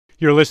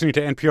You're listening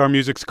to NPR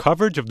Music's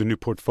coverage of the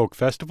Newport Folk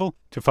Festival.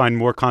 To find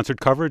more concert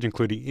coverage,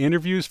 including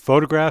interviews,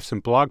 photographs,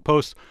 and blog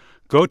posts,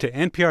 go to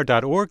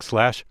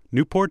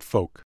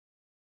npr.org/NewportFolk.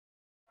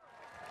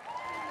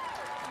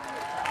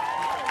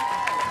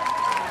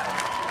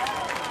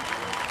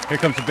 Here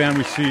comes the band.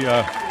 We see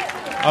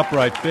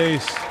upright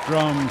bass,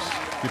 drums,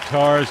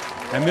 guitars,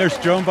 and there's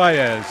Joan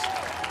Baez.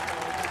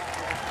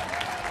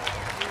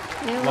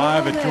 Hello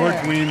live at there.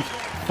 George Weems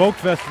Folk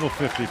Festival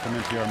 50 from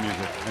NPR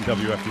Music and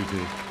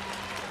WFUV.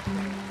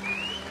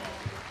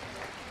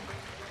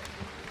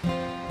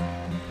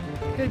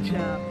 Good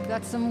job.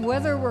 Got some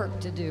weather work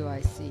to do,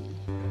 I see.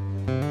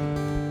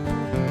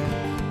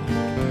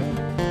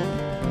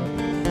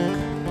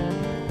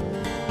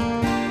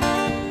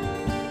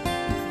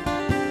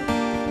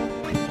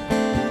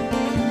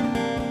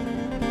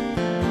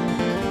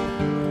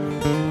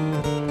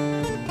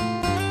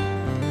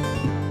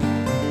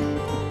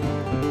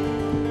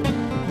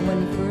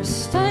 When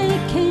first I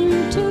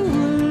came to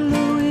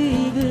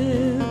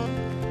Louisville,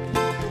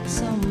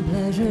 some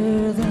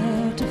pleasure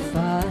there to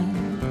find.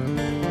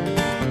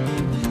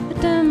 The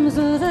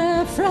damsel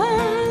there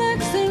from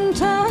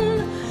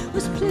Lexington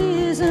was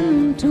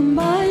pleasing to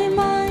my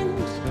mind.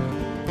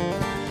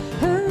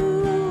 Her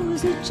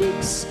rosy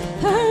cheeks,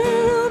 her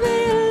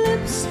ruby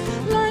lips,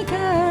 like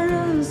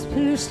arrows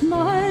pierced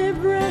my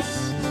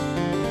breast,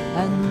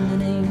 and the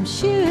name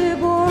she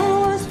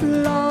bore was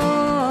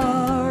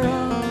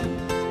Flora,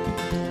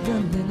 the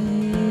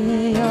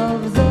lily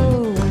of the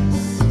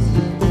West.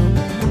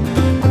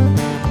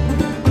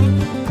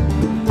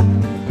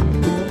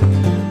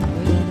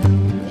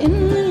 In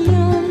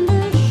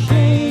yonder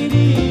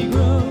shady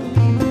grove, a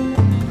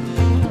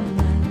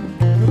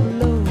man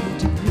low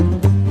to grow,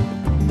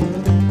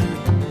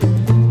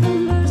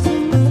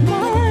 conversing with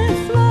my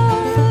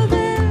Flora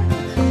there,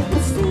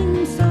 it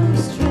seemed so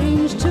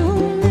strange to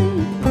me,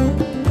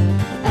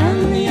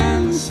 and the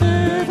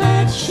answer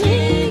that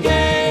she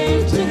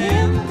gave to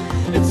him,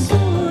 it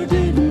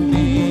sordid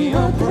me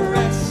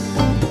oppress. I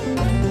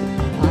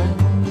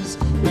was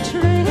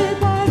betrayed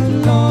by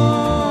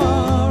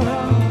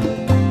Flora,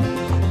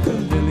 the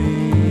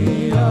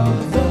lily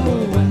of the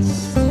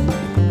West.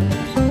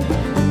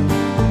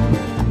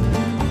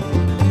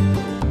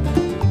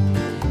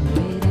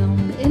 Way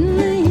down in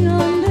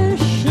yonder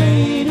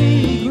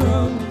shady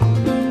grove, a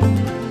man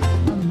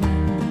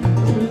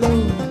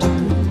low to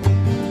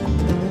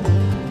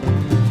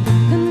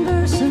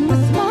conversing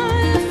with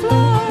my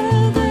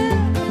Flora there,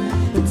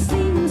 it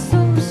seemed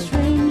so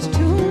strange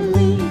to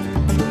me,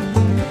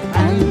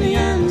 and the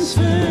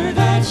answer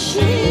that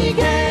she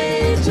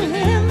gave to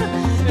him,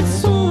 it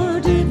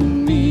sordid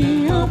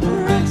me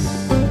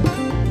oppress.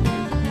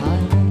 I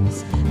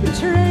was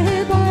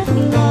betrayed by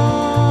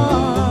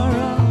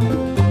Flora,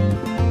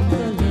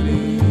 the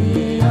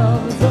lily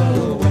of the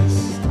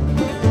West.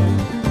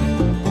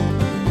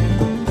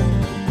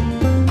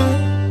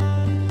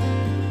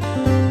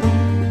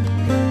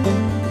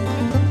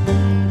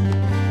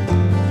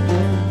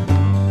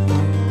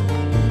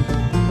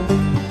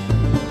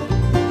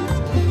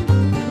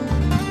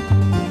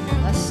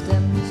 I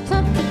stepped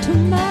up to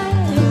my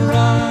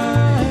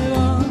right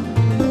arm,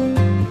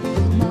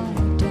 my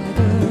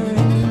dagger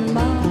in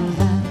my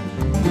hand,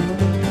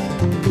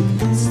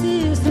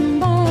 seized him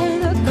by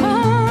the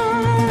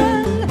collar,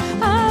 and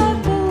I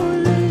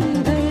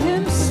boldly bade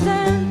him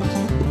stand.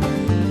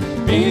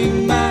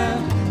 Being mad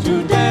to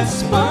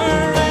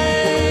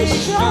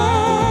desperation,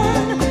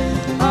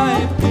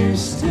 I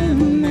pierced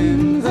him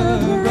in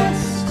the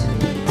breast,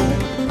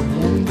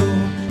 and oh,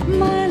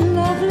 my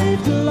lovely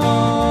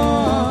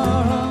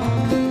Flora,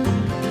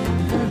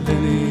 the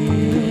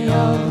lily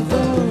of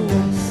the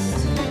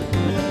West.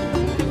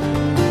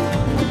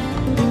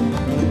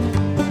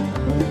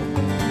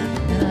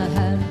 And I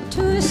had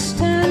to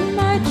stand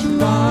my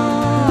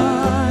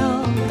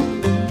trial,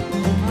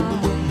 I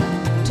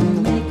had to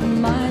make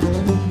my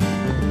plea.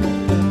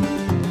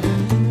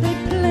 They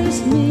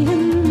placed me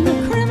in the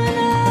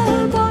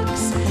criminal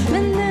box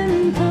and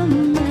then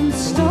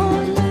commenced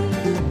on me.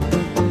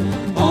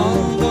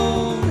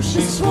 Although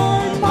she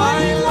swore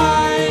my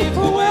life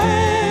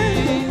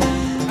away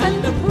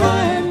and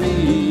deprived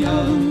me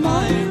of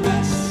my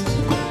rest,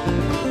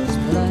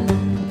 but I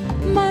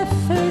loved my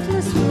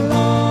faithless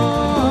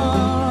Flora,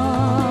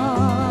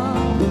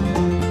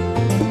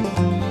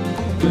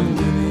 the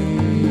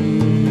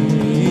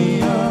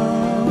lily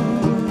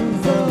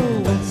of the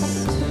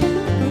West.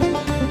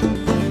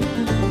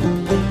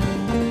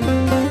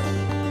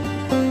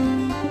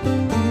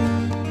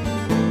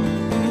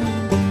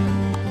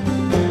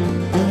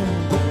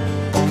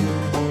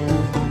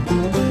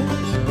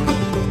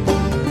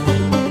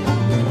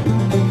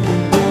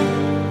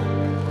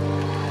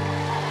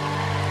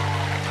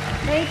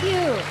 Thank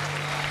you.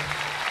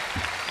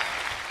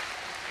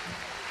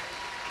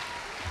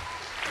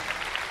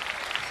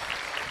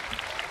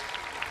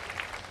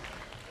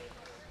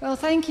 Well,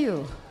 thank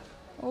you.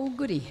 Oh,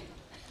 goody.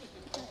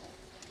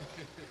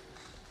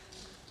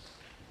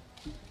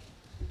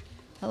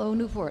 Hello,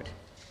 Newport.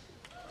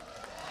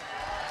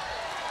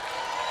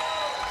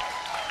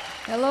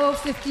 Hello,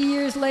 50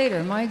 years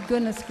later. My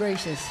goodness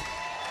gracious.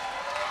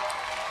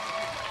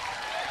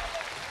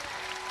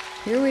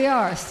 Here we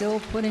are, still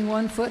putting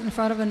one foot in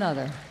front of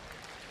another.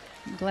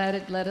 I'm glad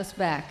it led us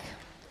back.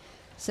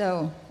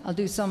 So I'll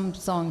do some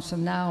songs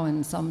from now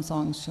and some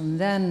songs from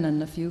then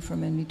and a few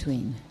from in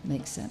between.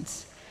 Makes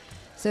sense.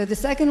 So the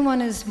second one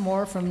is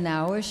more from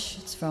nowish.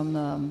 It's from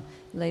the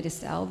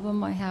latest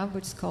album I have,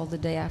 which is called The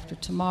Day After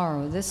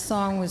Tomorrow. This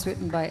song was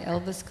written by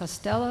Elvis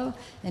Costello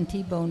and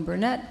T-Bone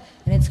Burnett,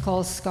 and it's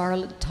called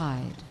Scarlet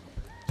Tide.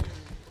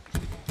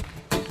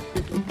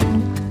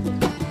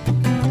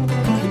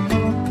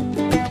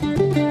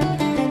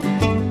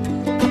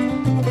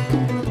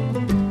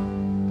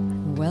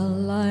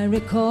 Well, I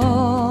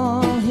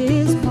recall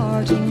his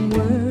parting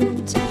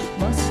words.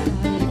 Must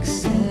I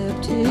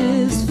accept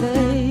his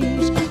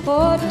fate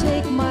or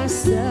take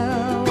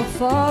myself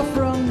far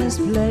from this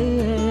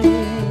place?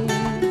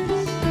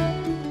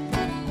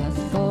 I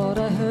thought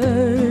I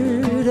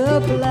heard a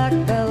black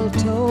bell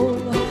toll,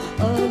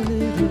 a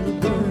little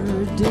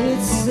bird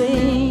did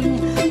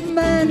sing.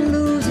 Man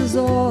loses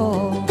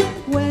all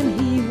when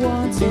he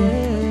wants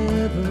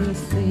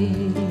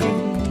everything.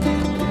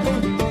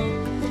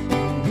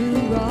 You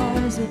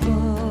rise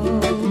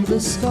above the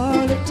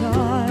scarlet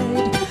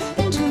tide,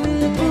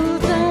 trickle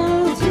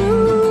down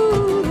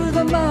through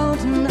the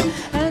mountain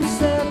and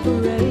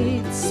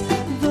separates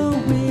the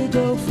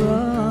widow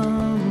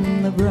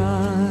from the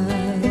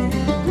bride.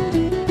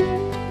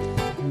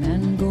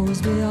 Man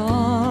goes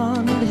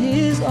beyond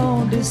his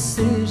own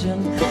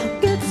decision,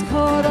 gets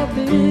caught up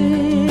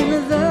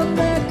in the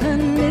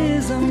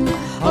mechanism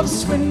of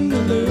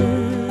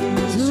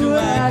swindlers who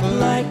act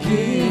like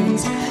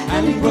kings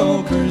and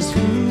brokers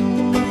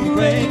who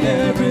break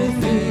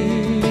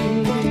everything.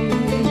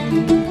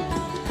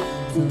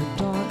 The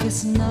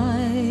darkest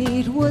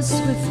night was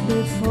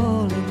swiftly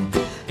falling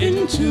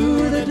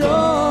into the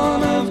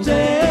dawn of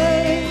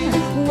day.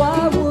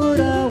 Why would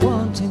I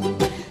want him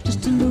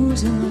just to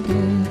lose him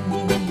again?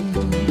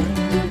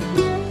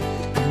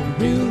 And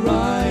we'll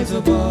rise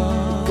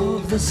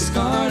above the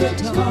scarlet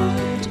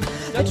tide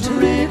that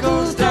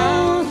trickles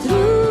down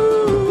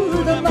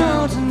through the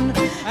mountain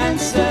and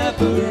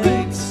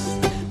separates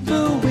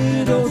the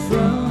widow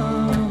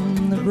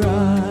from the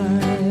bride.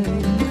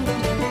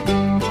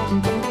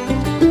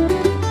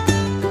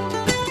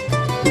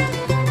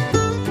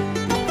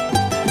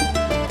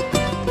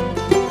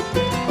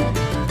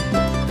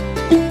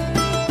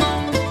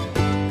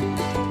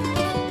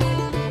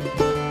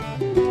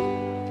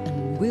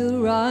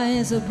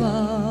 Rise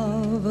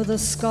above the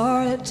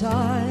scarlet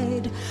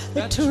tide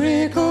that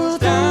trickles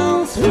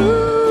down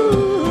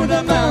through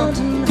the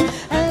mountain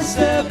and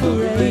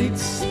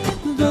separates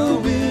the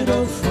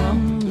widow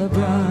from the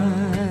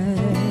bride.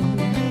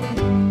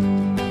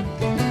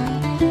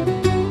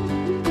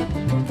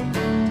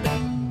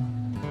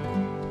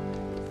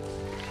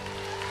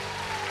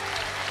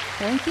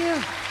 Thank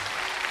you.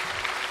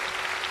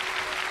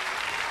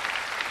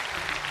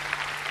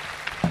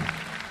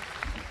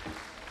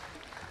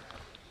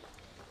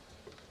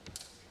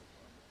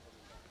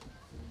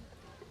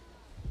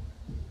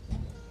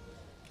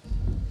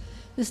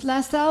 This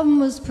last album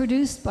was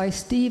produced by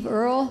Steve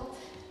Earle,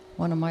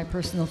 one of my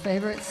personal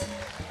favorites.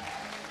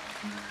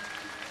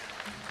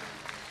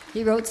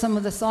 He wrote some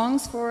of the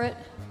songs for it.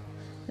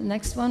 The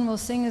next one we'll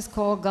sing is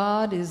called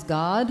God is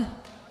God.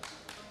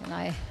 And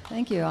I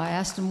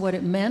asked him what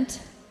it meant,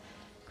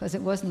 because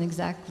it wasn't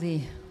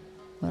exactly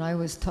what I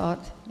was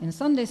taught in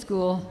Sunday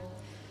school.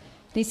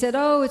 And he said,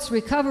 oh, it's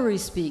recovery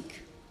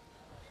speak.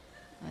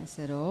 I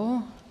said,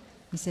 oh?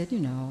 He said,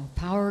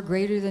 power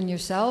greater than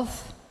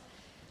yourself,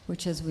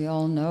 which, as we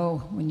all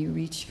know, when you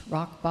reach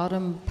rock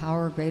bottom,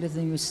 power greater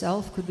than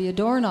yourself could be a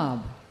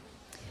doorknob.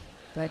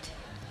 But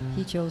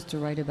he chose to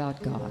write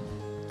about God.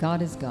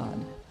 God is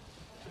God.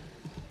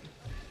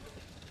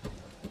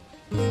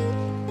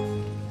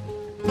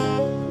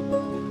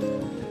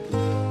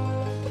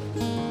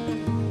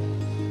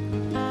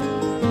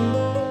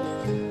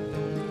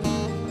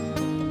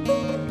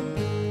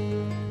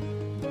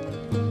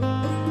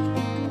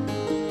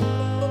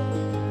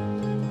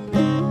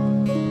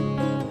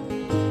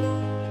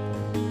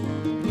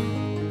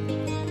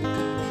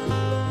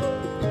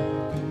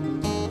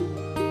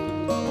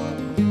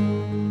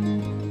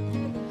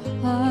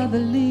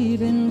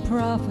 Believe in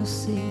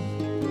prophecy.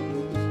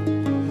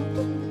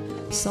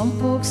 Some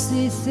folks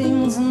see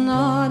things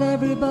not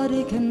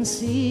everybody can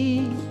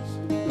see.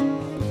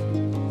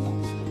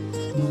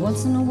 And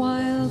once in a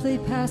while they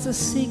pass a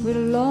secret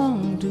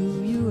along to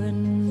you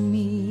and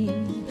me.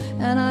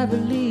 And I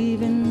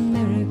believe in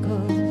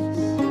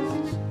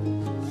miracles,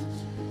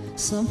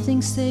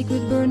 something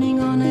sacred burning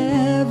on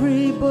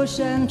every bush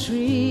and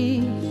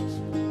tree.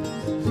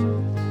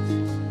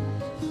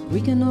 We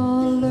can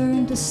all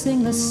learn to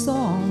sing the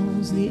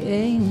songs the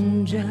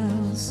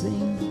angels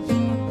sing.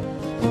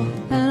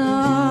 And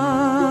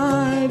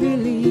I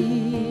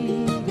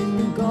believe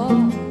in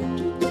God,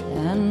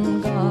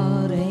 and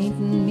God ain't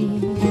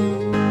me.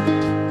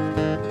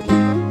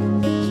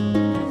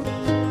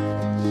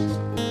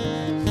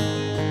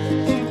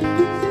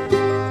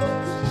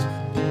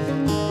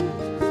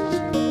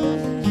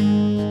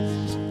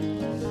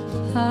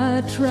 I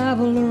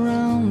traveled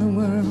around the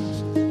world,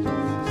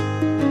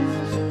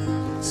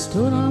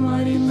 stood on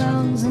mighty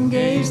mountains and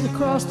gazed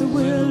across the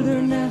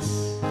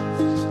wilderness.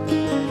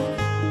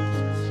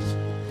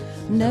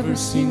 Never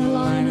seen a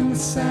line in the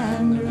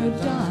sand or a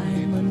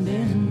diamond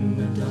in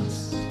the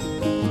dust.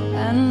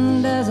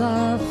 And as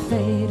our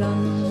fate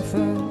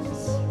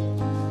unfurls,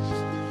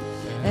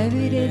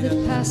 every day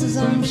that passes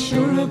I'm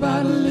sure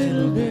about a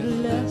little bit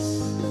less.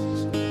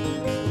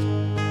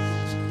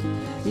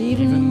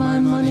 Even my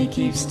money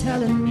keeps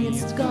telling me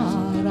it's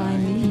God I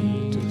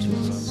need to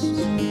trust.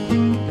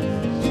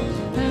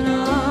 And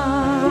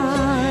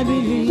I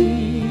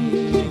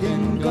believe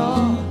in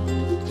God,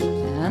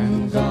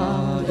 and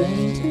God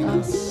ain't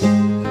us.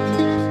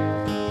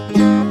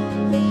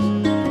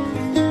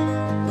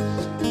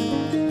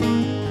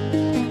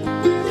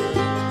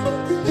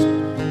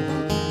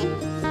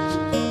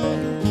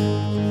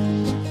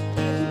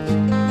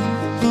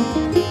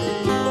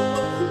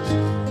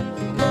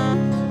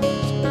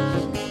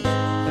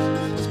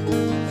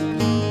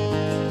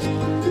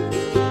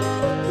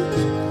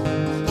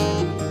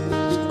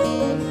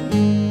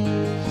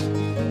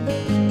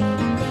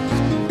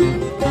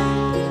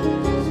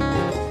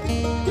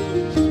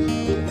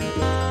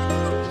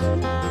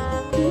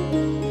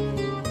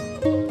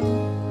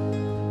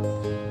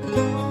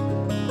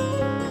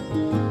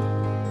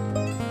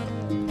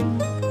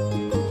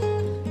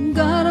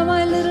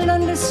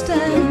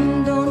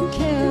 Don't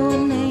care what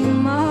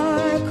name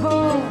I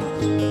call.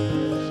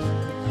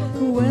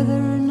 Whether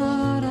or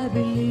not I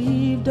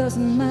believe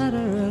doesn't matter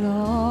at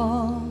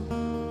all.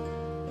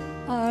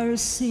 I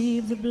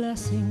receive the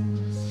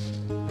blessings.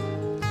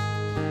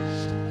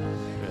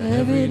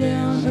 Every day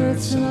on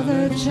earth's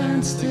another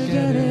chance to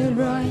get it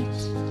right.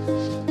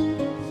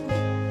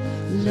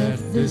 Let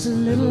this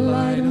little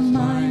light of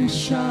mine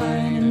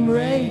shine and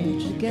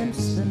rage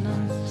against the night.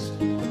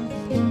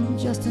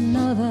 Just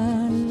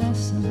another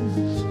lesson.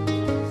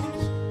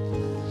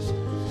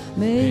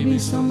 Maybe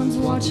someone's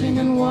watching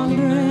and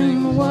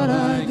wondering what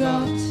I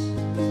got.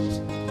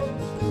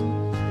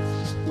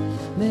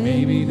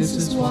 Maybe this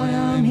is why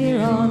I'm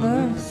here on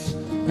earth,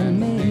 and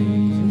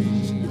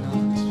maybe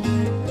not.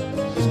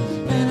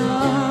 And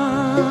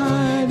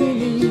I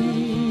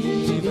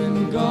believe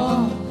in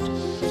God,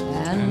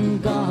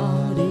 and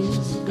God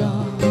is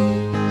God.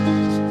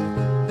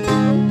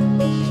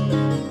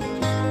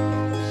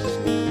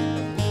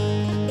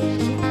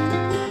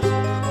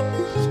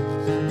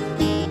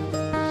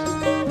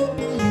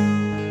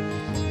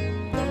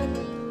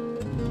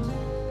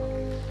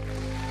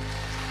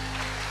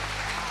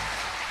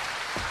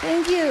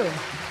 Thank you.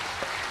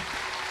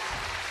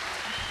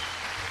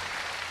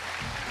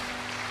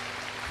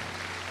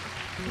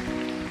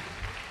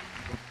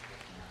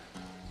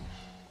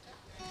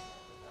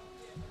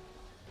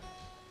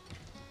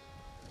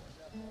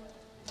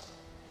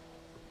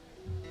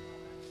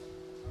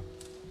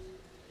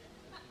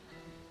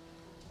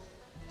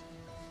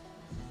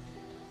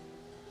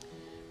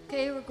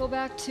 Okay, we'll go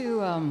back to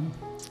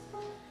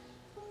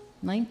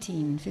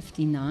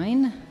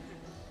 1959.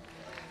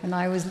 And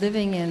I was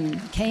living in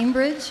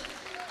Cambridge.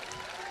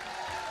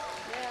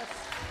 Yes.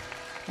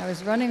 I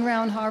was running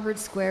around Harvard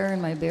Square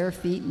in my bare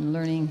feet and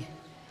learning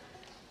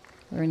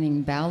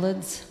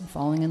ballads,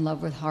 falling in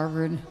love with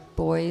Harvard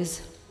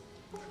boys.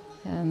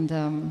 And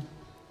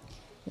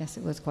yes,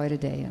 it was quite a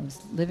day. I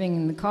was living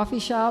in the coffee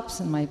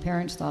shops, and my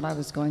parents thought I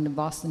was going to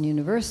Boston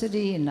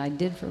University, and I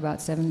did for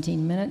about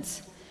 17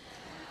 minutes.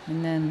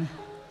 And then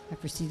I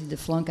proceeded to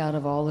flunk out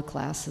of all the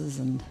classes,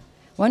 and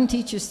one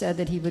teacher said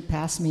that he would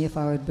pass me if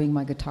I would bring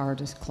my guitar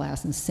to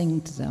class and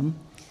sing to them.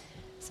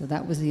 So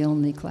that was the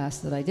only class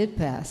that I did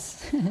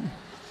pass. And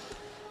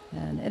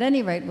at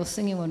any rate, we'll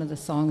sing you one of the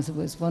songs. It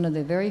was one of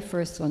the very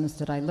first ones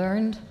that I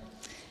learned.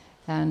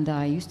 And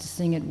I used to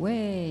sing it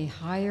way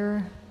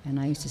higher, and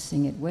I used to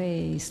sing it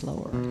way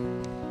slower.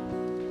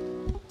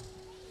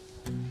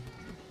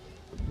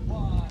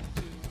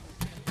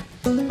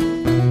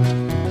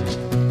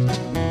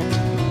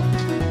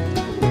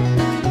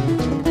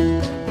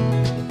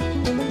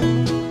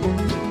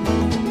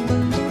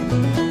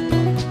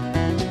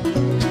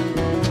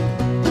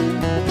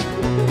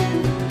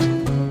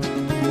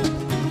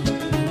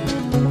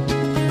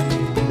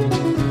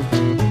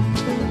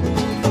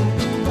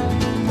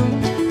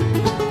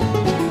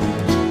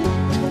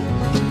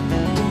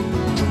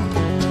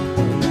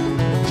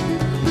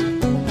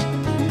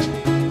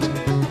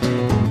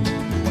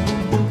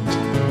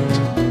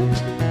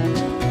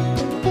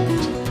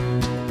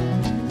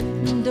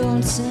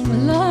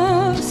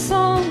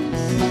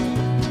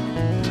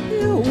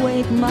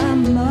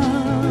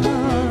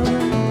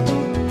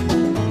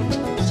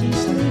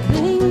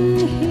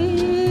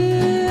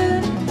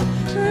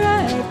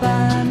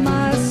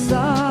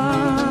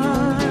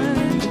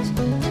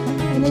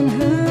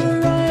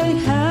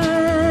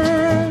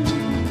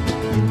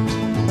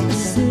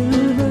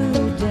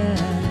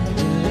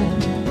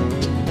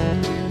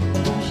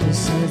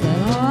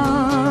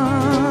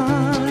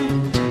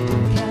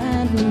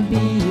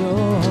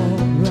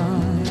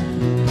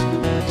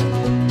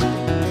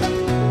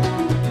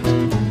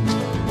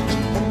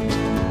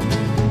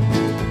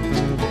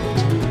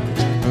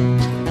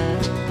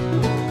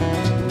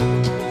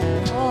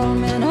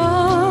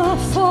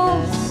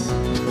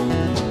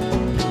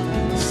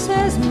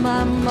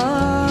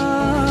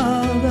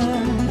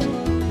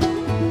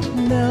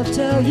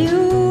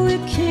 you a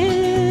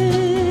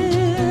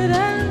kid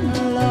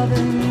and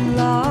loving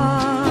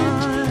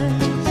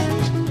lies.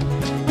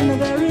 And the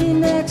very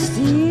next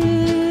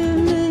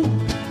evening,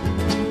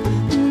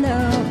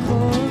 now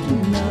caught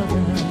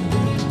another.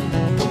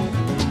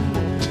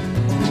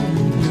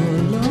 Leave you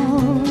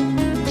alone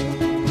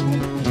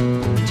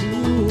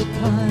to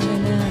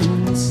pine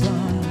and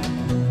sigh.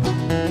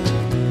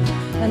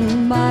 And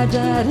my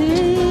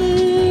daddy's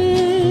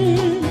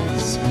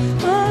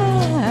a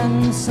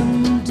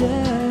handsome devil.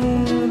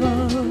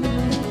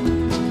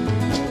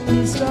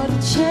 He's got a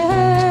chain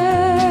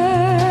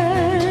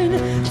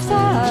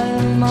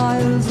 5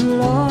 miles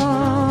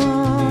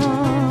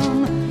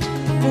long,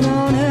 and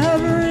on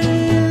every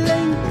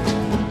link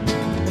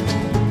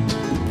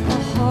a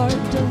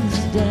heart does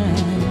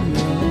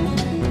dangle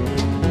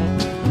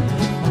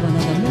of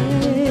another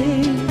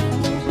mate.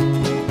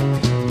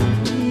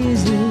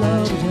 He's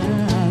loved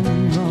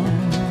and wrong.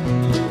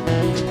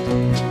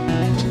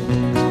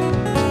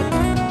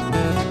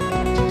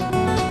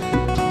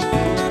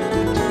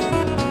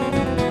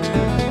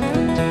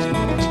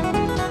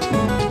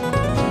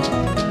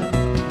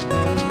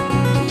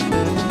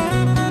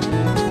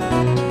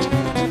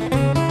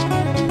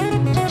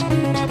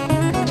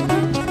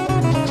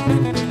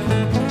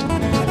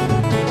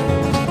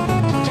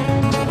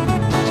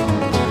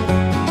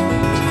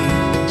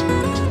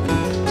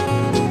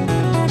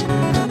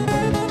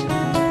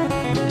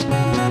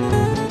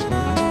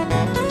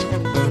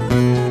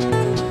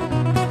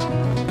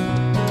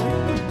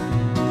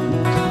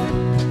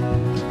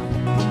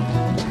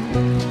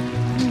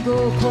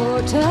 Go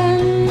court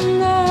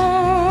another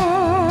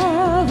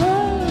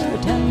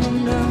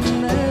tender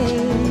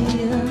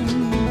maiden,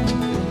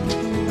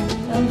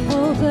 and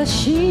hope that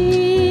she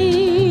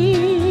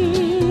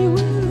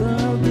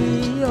will be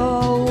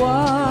your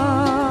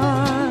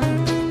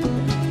wife.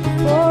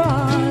 For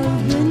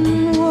I've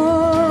been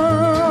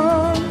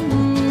warned,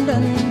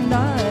 and I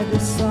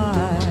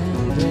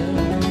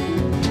decided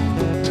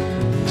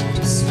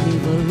to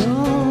sleep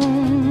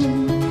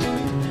alone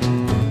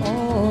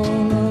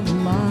all of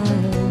my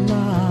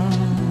life.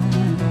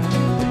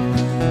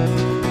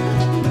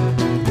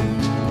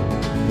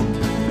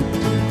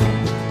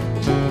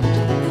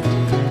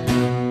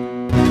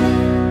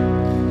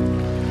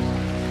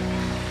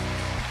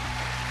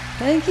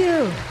 Thank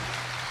you.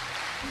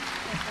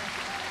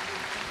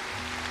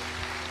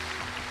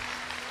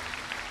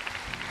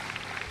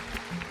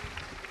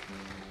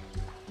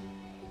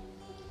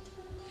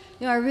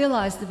 You know, I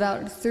realized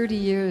about 30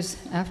 years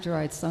after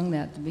I'd sung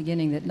that at the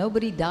beginning that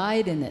nobody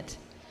died in it.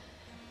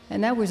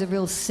 And that was a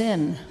real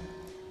sin.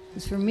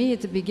 Because for me, at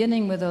the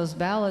beginning with those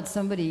ballads,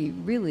 somebody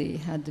really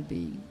had to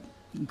be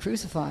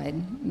crucified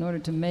in order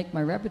to make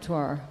my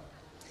repertoire.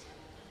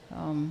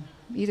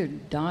 Either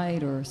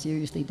died or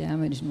seriously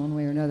damaged in one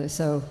way or another.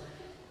 So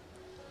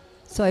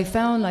I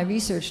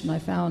researched and I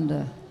found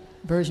a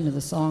version of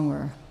the song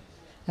where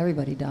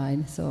everybody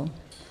died. So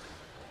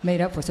made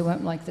up for it. So it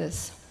went like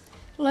this.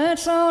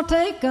 Let's all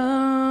take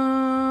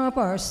up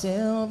our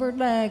silver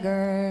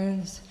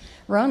daggers,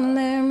 run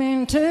them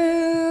into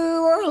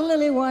our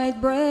lily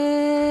white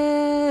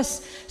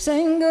breasts,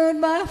 sing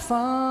goodbye,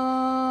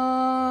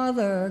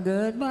 Father,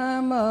 goodbye,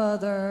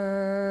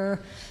 Mother,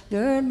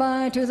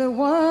 goodbye to the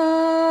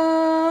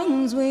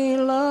ones we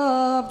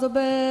love the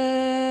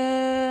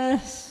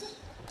best.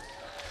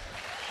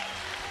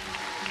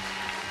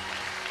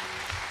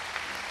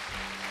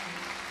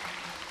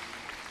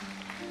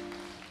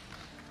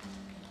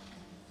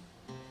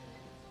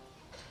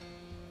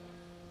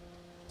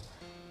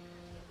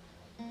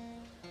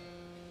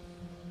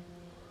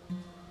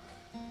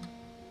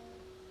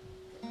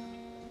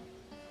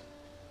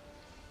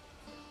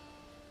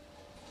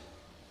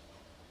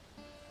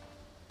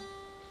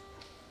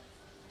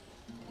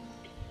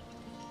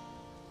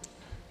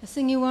 I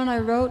sing you one I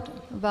wrote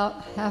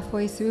about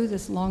halfway through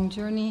this long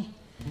journey.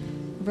 I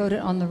wrote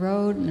it on the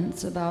road, and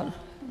it's about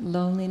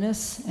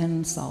loneliness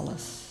and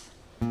solace.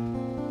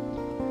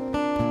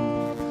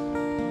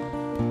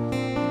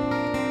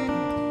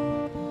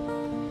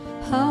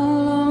 How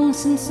long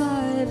since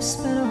I've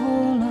spent a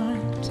whole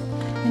night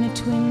in a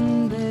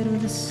twin bed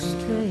with a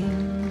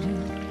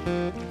stranger?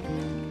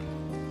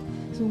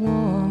 The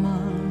warm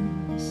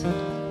arms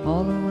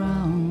all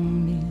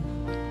around me.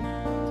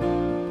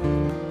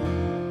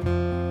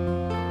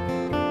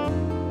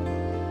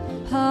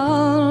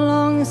 How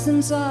long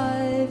since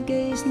I've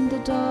gazed into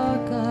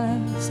dark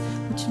eyes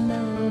which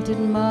melted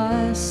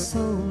my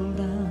soul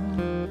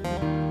down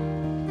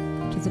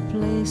to the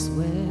place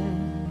where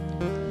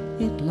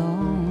it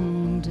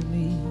longed to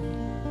be.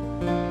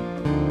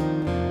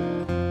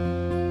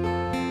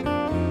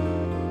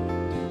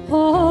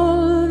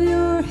 All of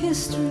your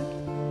history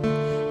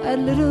had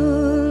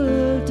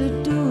little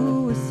to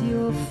do with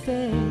your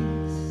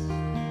face.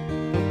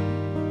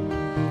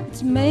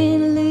 It's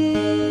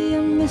mainly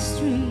a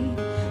mystery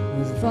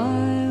with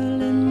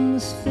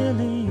violins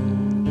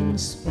filling in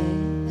space.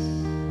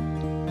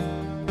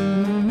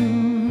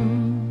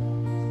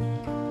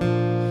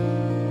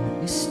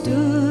 You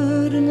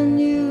stood in the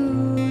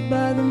nude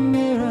by the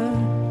mirror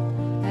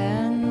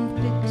and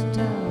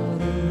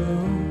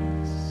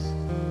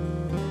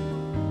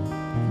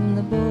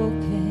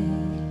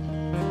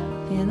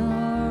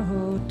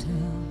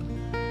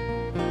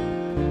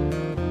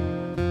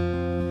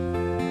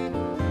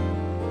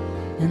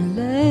and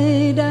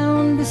lay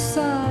down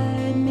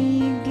beside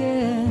me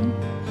again,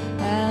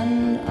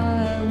 and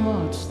I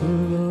watched the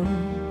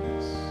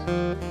rose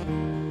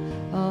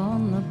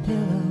on the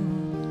pillow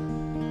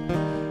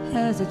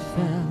as it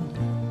fell.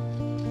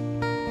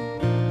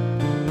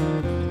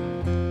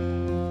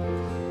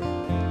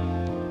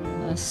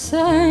 I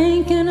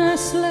sank and I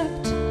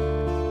slept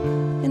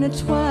in a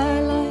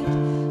twilight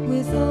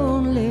with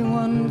only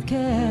one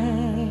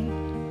care,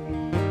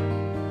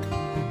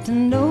 to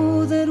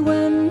know that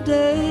when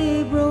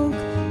day broke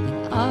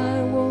and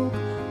I woke,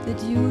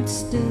 that you'd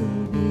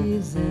still be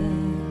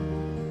there,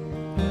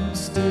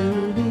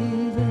 still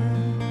be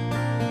there.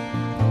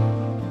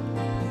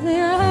 The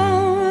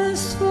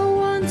hours for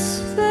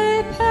once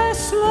they pass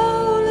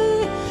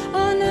slowly,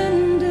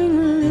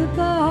 unendingly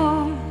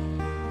by,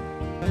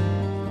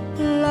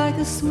 like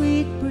a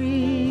sweet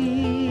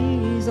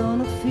breeze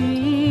on a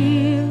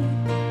field.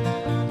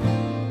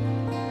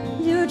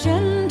 Your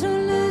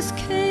gentleness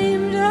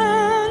came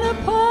down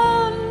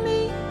upon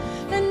me,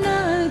 and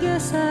I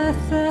guess I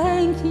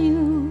thanked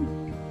you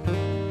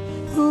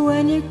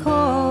when you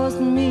caused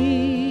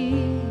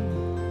me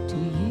to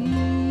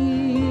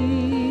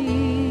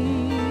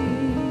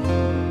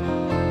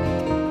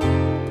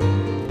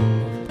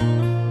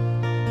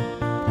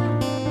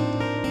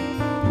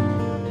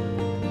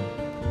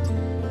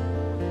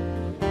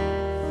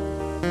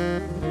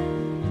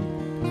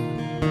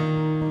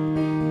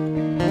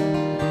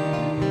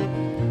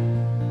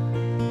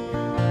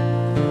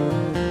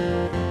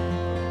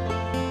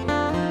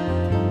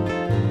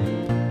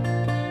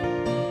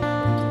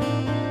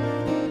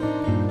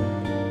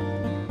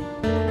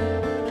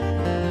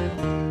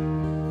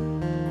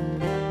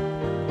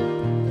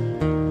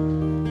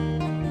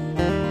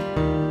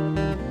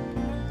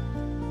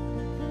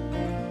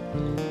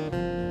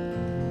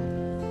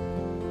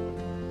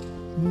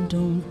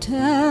Don't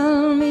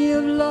tell me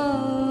of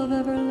love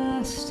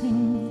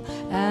everlasting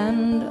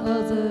and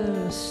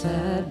other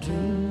sad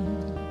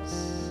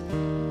dreams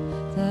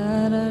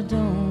that I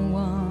don't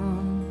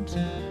want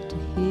to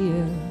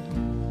hear.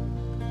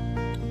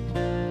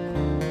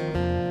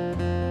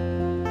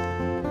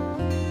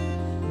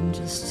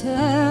 Just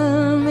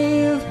tell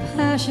me of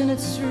passionate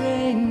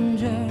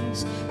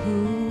strangers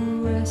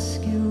who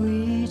rescue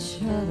each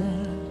other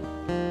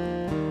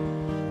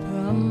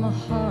from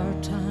hard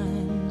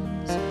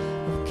times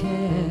of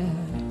care.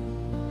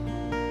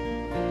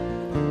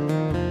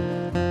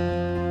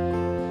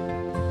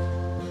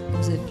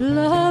 'Cause if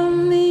love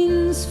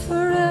means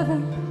forever,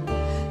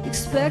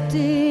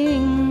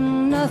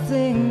 expecting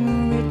nothing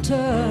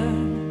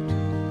returned,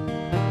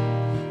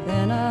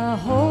 then I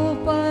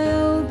hope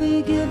I'll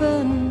be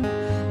given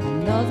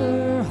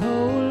another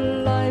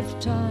whole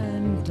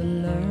lifetime to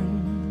learn.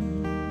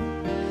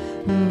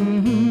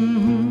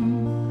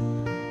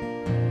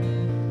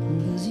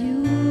 Because you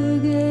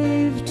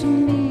gave to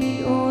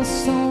me, oh,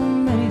 so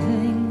many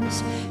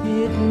things,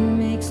 it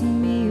makes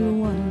me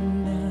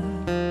wonder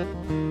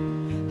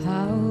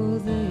how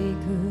they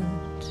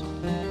could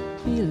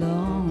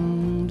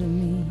belong to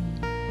me.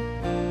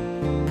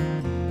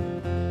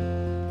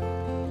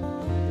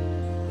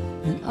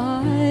 And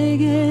I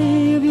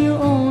gave you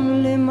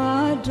only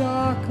my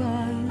dark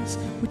eyes,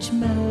 which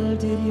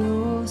melted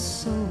your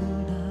soul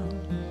down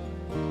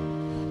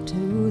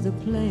to the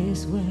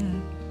place where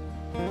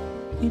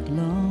it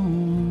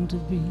longed to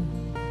be.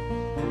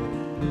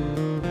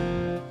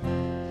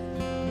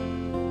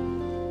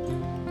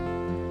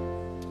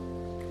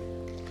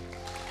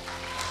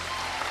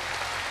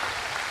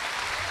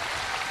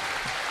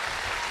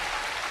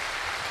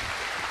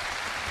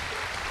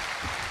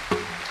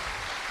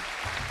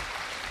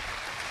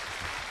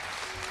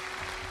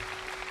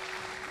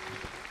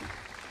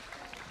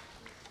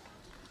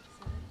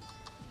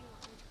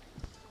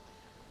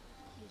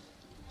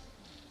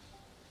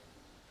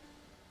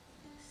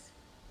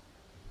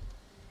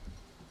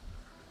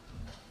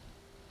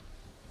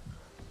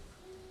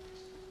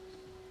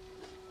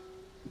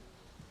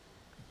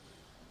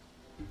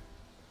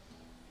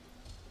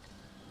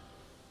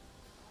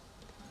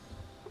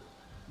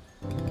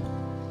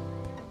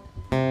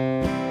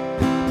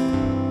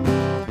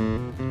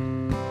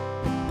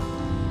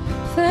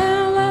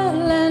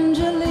 Farewell,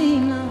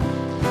 Angelina,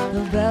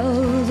 the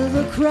bells of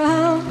the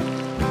crown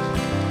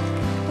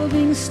are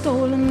being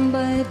stolen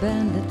by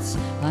bandits.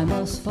 I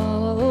must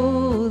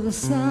follow the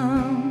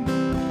sound.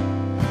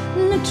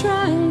 And the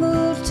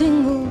triangle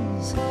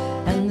tingles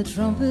and the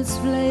trumpets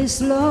play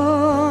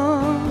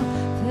slow.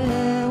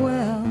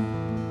 Farewell,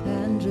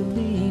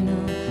 Angelina,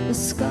 the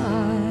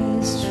sky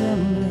is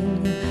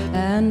trembling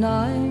and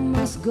I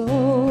must go.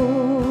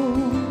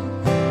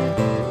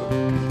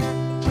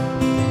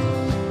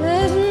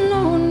 There's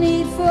no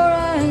need for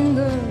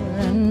anger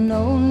and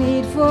no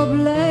need for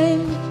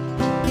blame.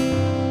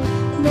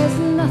 There's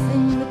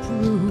nothing to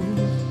prove,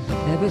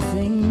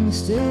 everything's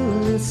still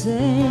the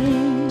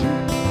same.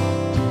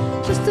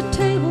 Just a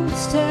table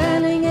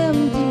standing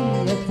empty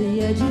at the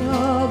edge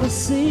of the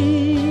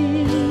sea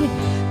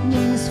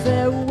means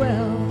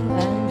farewell,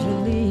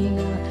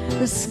 Angelina,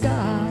 the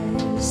sky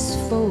is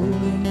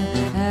folding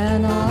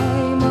and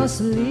I must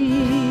must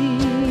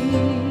leave.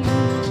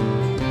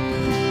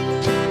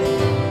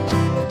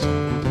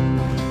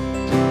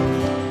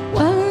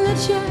 When the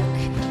Jack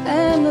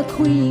and the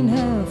Queen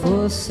have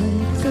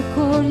forsaken the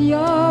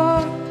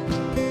courtyard,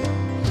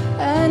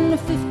 and the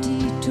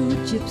 52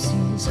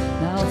 gypsies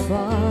now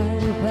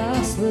fire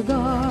past the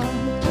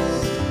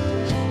guards,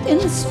 in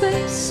the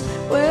space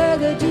where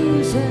the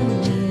do's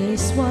and the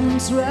ace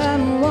once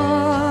ran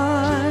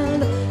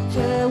wild.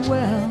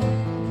 Farewell,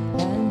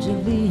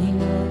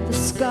 Angelina, the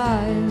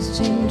sky's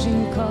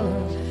changing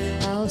color,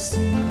 I'll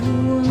see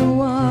you in a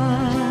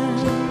while.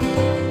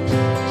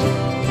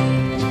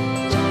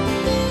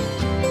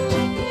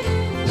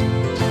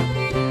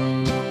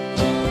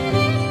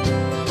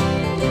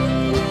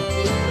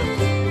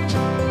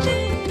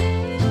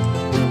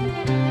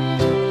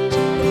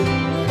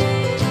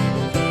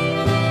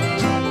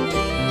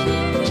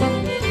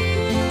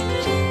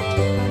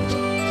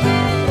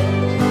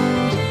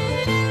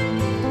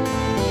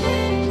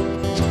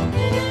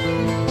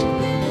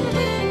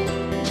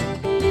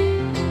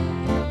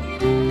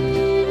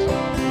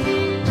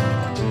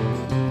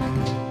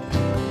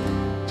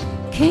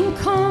 King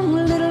Kong,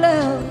 little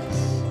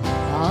elves,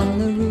 on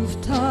the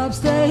rooftops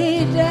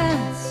they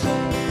dance.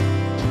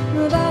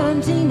 The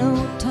Valentino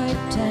type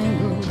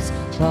tangles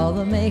while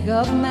the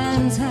makeup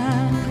man's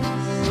hands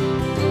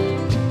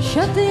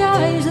shut the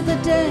eyes of the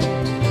dead,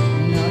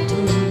 not to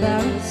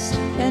embarrass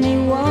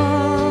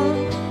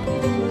anyone.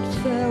 But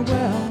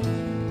farewell,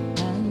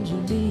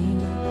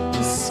 Angelina,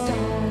 the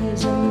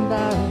sky's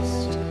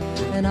embarrassed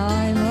and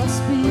I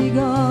must be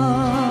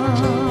gone.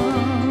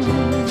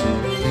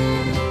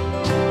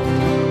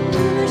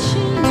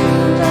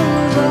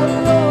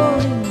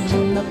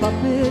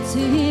 Puppets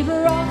heave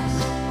rocks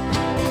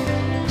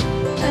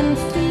and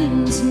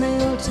fiends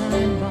nail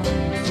time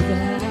bombs to the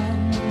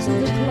hands of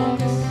the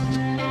clocks.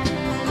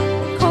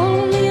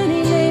 Call me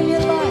any name you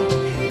like,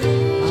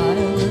 I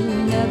will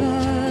never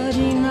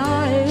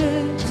deny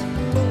it.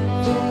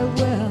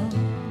 Farewell,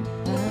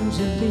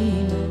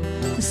 Angelina,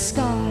 the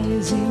sky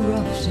is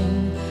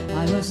erupting,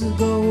 I must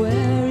go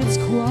where it's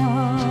quiet.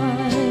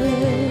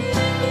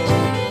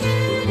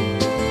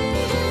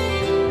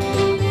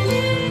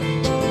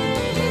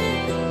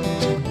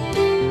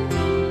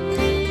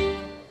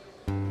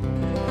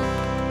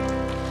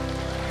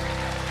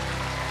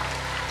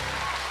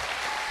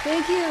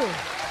 Thank you.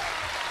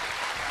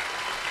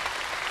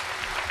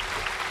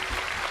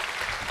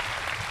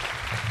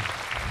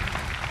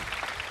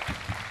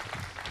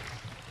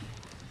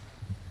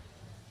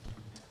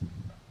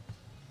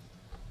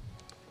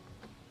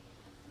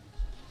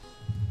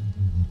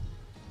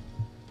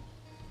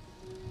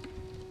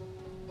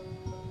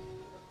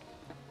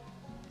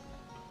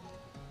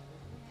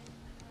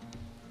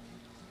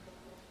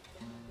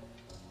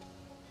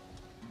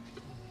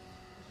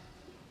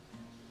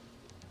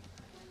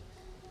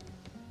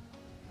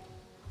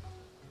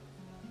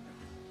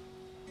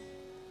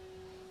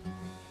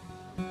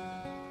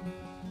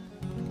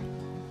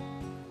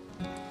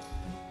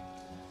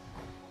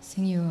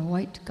 Sing you a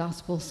white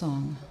gospel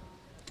song,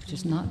 which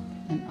is not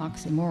an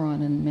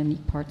oxymoron in many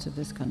parts of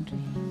this country.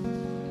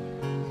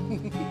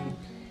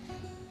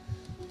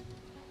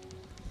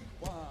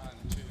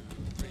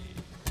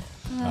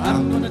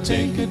 I'm gonna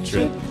take a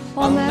trip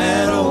on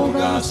that old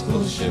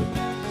gospel ship.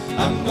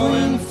 I'm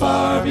going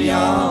far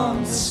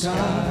beyond the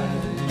sky.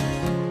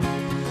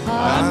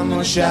 I'm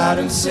gonna shout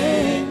and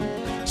sing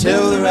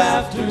till the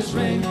rafters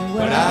ring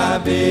when I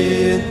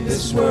bid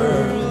this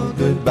world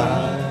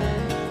goodbye.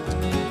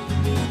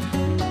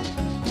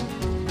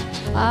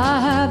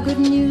 I have good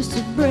news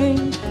to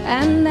bring,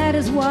 and that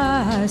is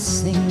why I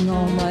sing.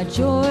 All my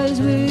joys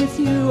with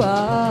you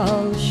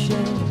I'll share.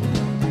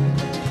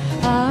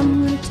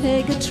 I'm gonna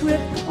take a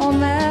trip on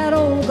that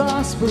old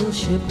gospel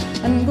ship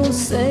and go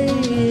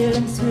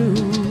sailing through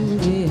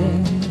the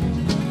air.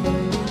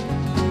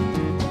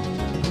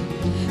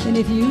 And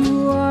if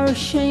you are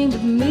ashamed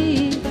of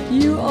me,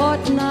 you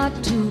ought not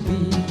to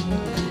be,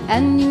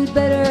 and you'd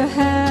better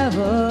have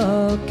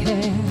a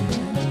care.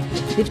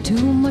 If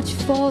too much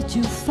fault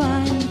you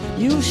find,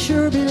 you'll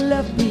sure be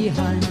left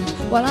behind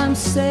while I'm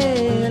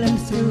sailing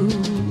through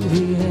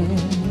the air.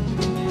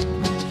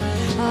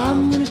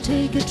 I'm gonna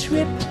take a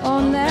trip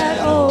on that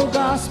old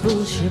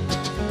gospel ship.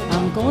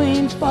 I'm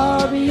going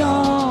far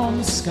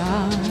beyond the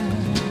sky.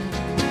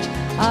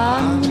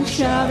 I'm gonna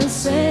shout and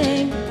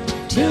sing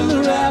till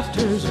the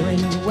rafters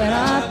ring when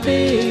I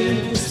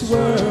bid this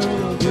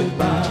world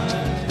goodbye.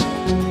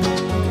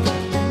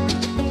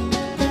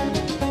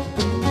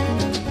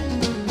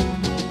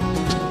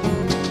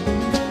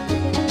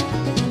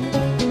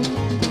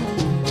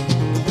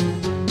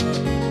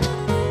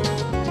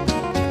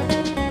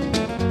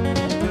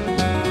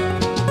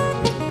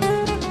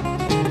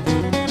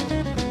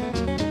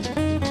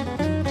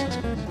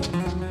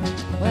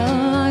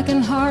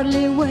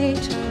 Hardly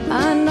wait,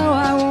 I know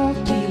I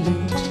won't be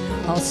late.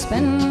 I'll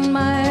spend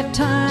my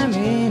time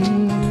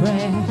in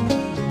prayer.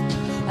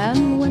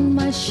 And when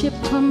my ship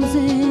comes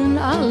in,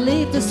 I'll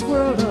leave this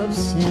world of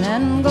sin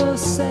and go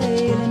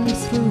sailing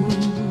through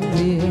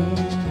the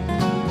air.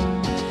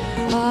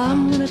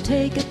 I'm gonna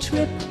take a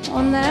trip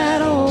on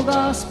that old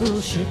gospel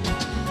ship.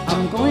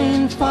 I'm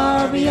going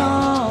far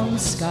beyond the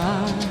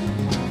sky.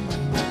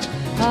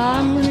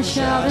 I'm gonna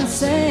shout and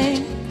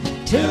sing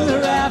till the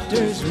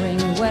rafters ring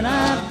when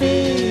I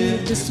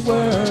bid this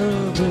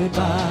world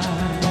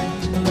goodbye.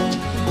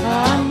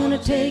 I'm gonna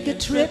take a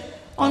trip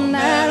on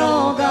that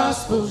old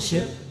gospel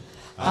ship.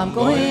 I'm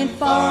going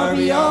far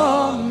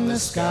beyond the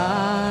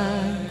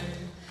sky.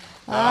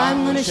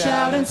 I'm gonna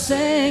shout and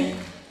sing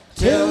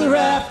till the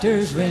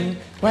rafters ring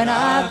when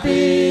I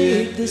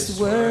bid this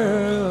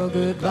world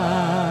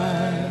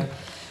goodbye.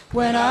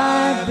 When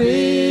I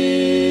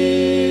bid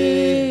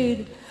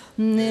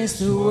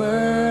this world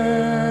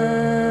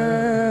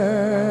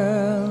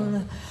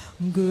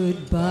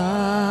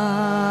goodbye.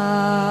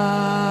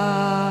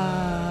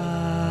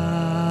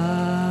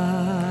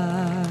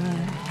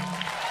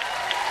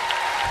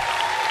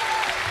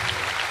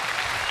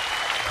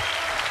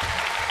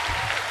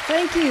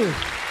 Thank you.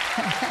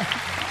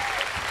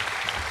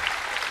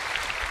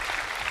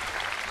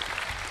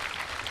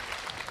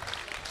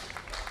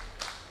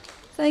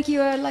 Thank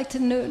you. I'd like to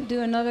do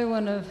another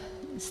one of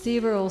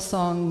Steve Earle's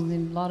song. A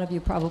lot of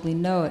you probably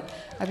know it.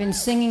 I've been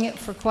singing it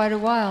for quite a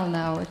while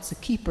now. It's a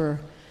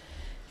keeper.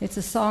 It's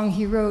a song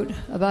he wrote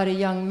about a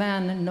young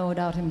man, and no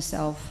doubt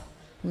himself,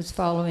 who's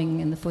following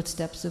in the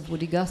footsteps of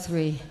Woody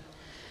Guthrie.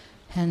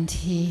 And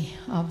he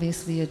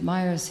obviously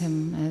admires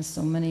him, as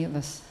so many of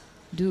us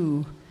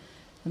do.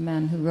 The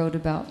man who wrote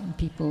about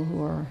people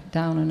who are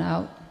down and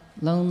out,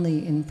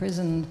 lonely,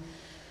 imprisoned,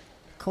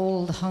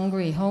 cold,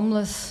 hungry,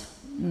 homeless.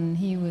 And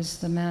he was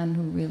the man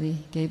who really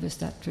gave us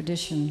that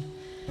tradition,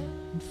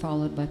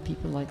 followed by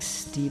people like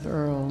Steve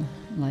Earle,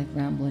 like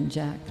Ramblin'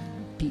 Jack,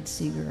 Pete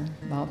Seeger,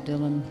 Bob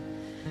Dylan,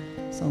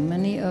 so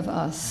many of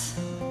us.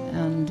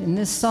 And in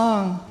this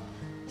song,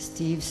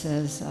 Steve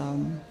says,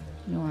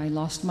 I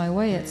lost my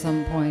way at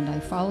some point. I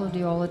followed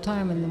you all the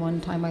time, and the one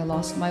time I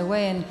lost my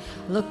way and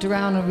looked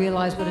around and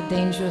realized what a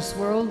dangerous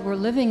world we're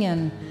living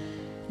in.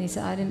 And he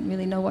said, I didn't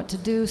really know what to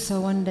do,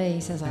 so one day he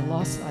says,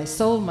 I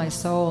sold my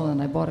soul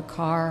and I bought a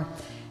car,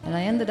 and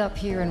I ended up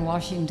here in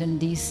Washington,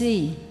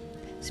 D.C.,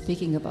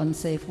 speaking of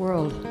unsafe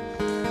world.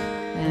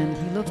 And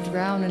he looked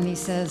around and he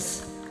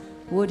says,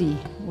 Woody,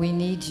 we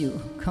need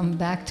you. Come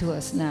back to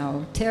us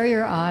now. Tear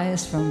your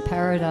eyes from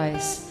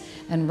paradise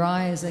and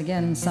rise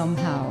again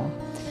somehow.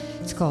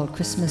 It's called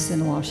Christmas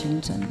in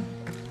Washington.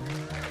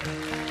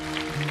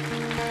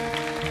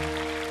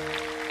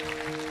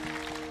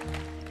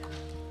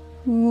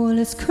 Well,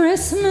 it's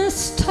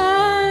Christmas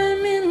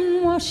time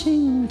in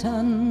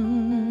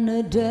Washington.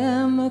 The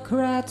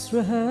Democrats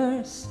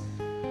rehearse,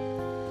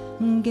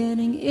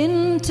 getting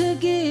into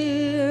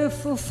gear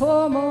for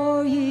 4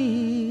 more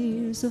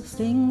years of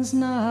things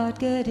not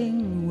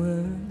getting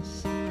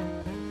worse.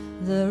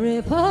 The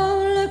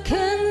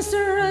Republicans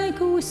drank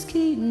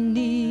whiskey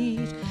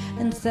neat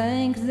and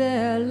thank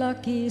their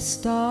lucky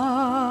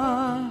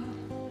star.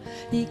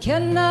 He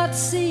cannot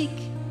seek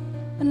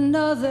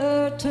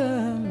another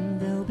term.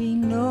 There'll be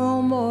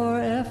no more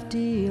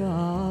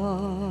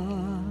FDR.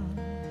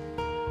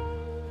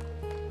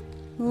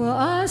 Well,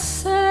 I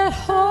sat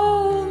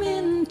home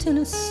in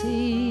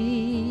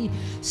Tennessee,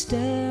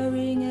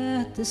 staring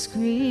at the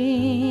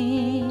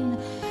screen,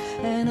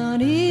 an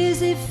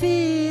uneasy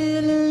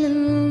feeling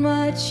in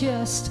my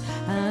chest,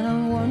 and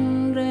I'm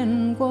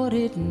wondering what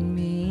it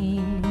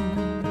means.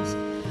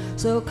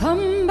 So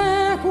come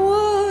back,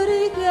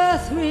 Woody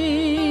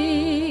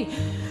Guthrie,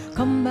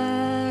 come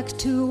back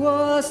to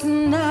us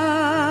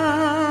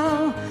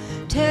now.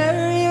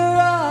 Tear your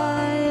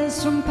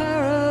eyes from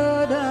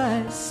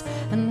paradise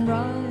and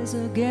rise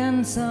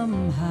again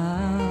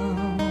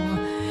somehow.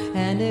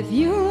 And if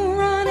you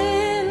run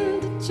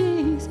into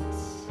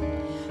Jesus,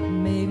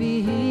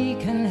 maybe he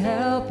can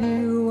help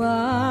you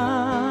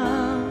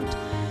out.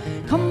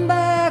 Come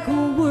back,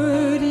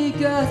 Woody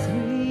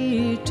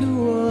Guthrie,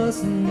 to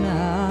us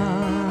now.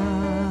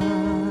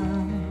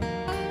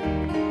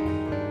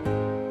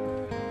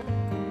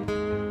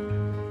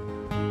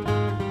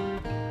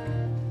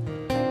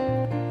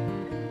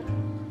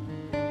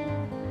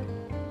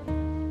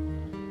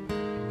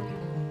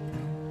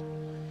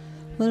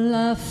 Well,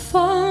 I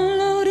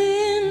followed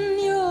in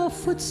your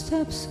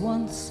footsteps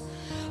once,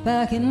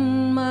 back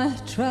in my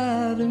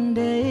traveling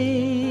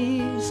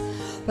days,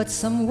 but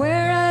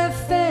somewhere I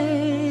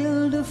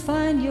failed to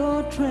find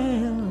your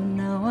trail.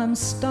 Now I'm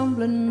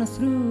stumbling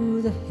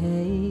through the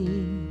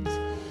haze.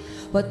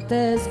 But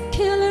there's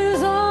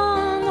killers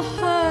on the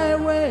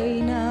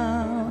highway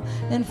now,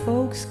 and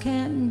folks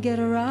can't get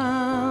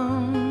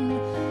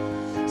around.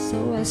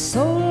 So I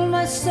sold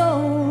my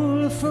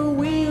soul for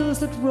wheels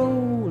that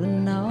roll,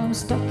 and now I'm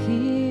stuck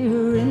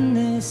here in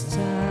this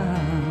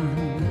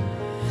town.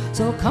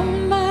 So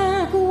come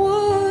back,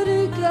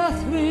 Woody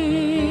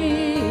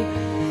Guthrie,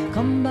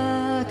 come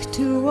back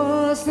to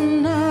us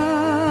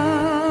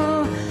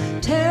now.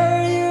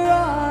 Tear your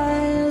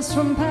eyes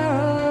from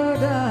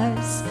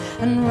paradise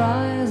and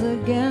rise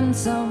again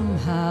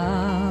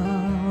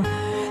somehow.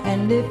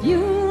 And if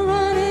you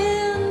run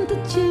into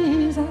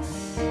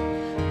Jesus,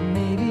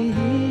 maybe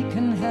he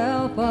can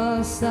help us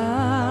us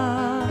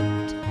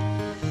out.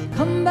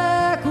 Come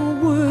back,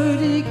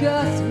 Woody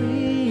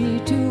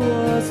Guthrie, to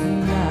us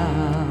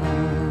now.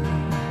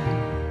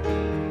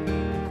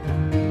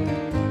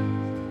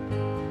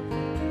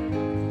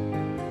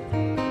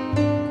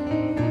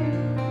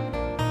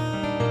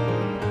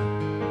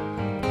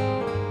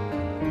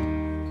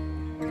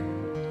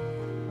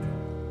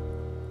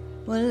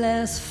 Well,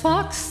 there's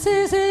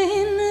foxes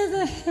in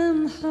the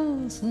hen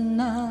house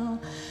now,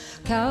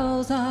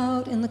 cows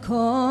out in the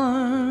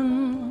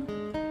corn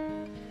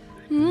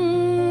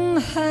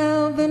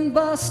have been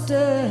busted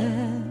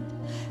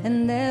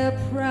and their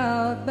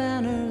proud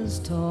banners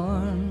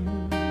torn.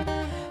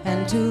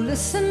 And to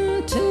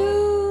listen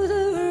to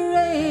the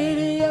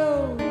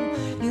radio,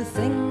 you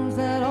think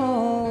that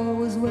all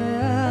was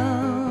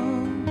well,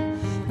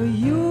 but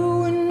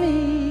you and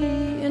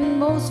me and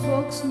most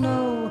folks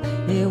know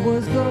it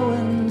was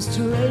going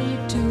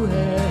straight to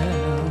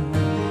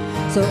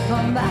hell. So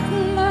come back,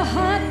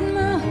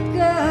 Mahatma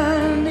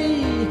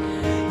Gandhi,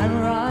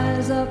 and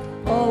rise up,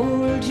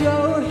 old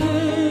Joe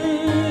Hill.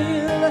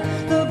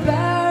 The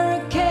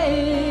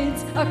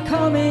barricades are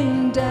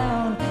coming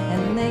down,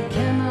 and they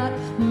cannot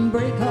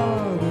break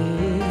our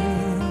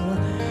will.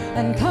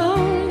 And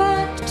come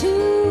back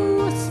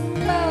to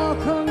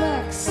Malcolm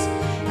X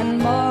and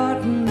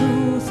Martin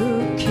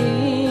Luther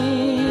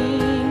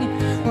King.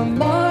 We're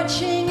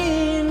marching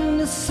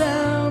in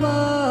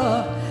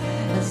Selma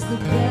as the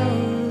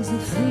bells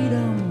of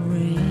freedom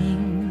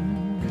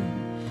ring.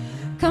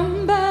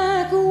 Come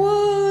back,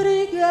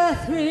 Woody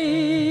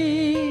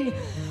Guthrie,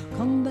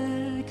 come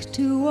back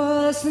to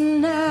us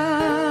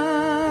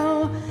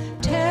now.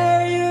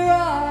 Tear your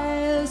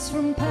eyes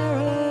from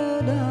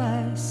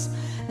paradise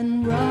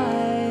and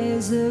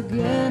rise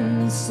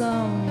again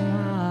somehow.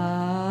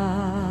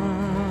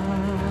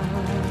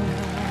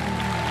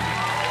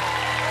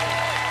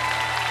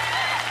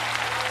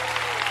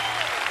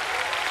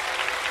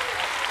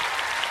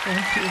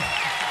 Thank you.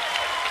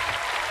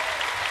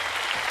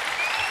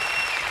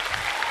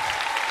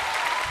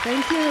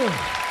 Thank you.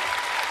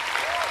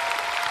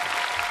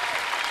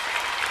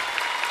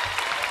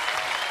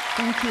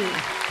 Thank you.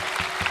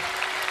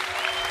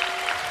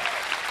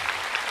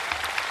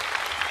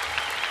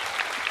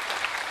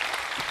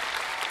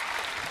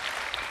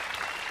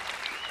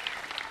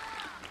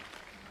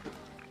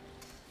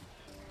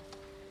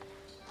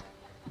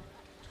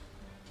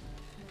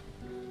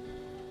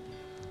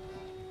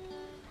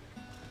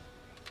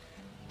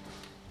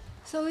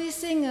 So we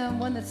sing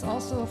one that's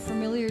also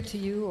familiar to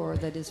you, or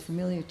that is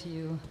familiar to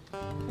you.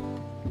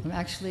 I'm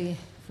actually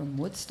from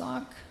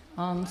Woodstock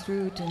on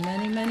through to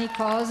many, many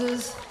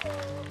causes.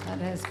 That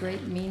has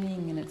great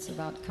meaning, and it's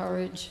about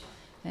courage.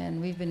 And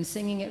we've been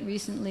singing it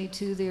recently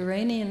to the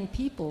Iranian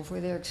people for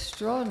their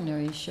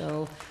extraordinary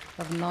show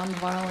of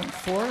nonviolent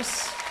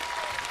force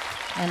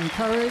and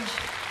courage.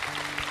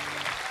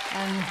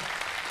 And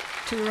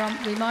to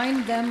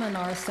remind them and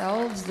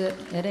ourselves that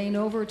it ain't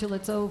over till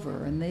it's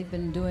over. And they've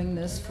been doing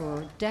this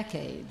for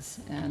decades,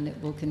 and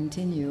it will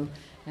continue.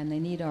 And they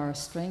need our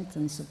strength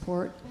and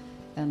support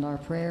and our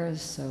prayers.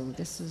 So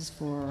this is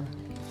for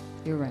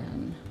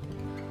Iran.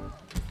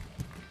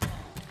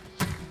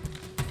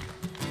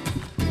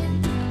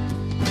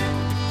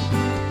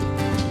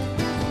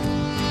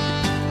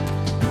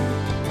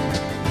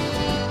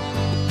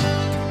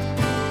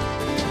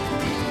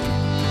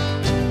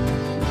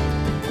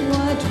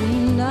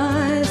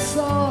 I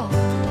saw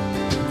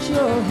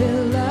Joe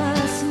Hill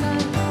last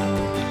night,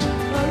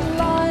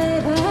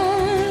 alive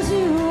as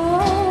you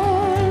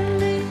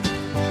only.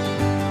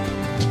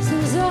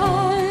 Says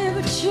I,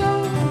 but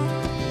Joe,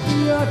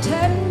 you're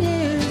 10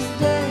 years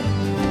dead.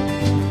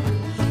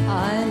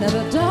 I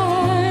never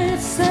died,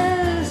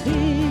 says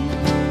he.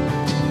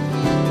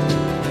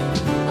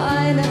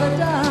 I never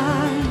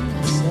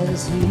died,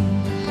 says he.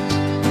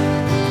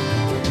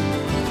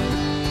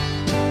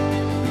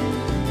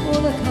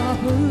 The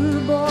copper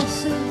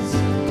bosses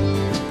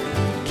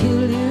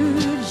kill you,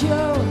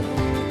 Joe.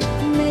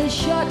 They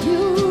shot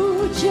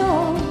you,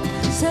 Joe.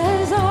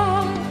 Says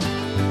I,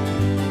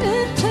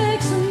 it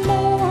takes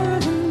more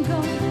than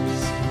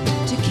guns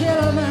to kill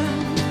a man.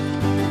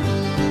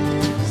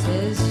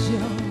 Says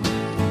Joe,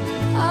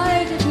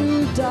 I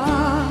didn't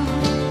die.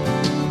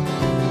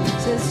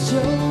 Says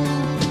Joe,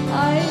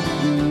 I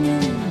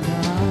didn't die.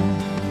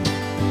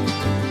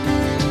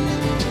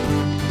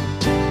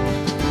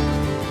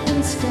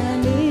 And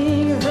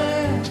standing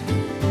there,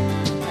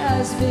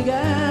 as big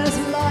as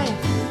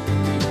life,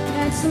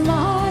 and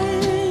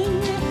smiling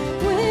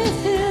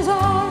with his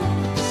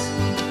eyes.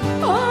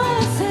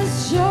 Oh,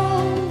 says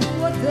Joe,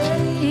 what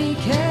they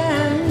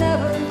can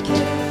never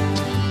give.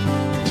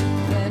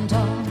 Went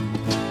on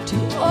to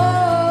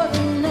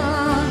organize.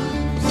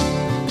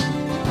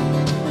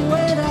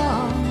 Went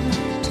on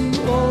to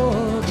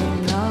organize.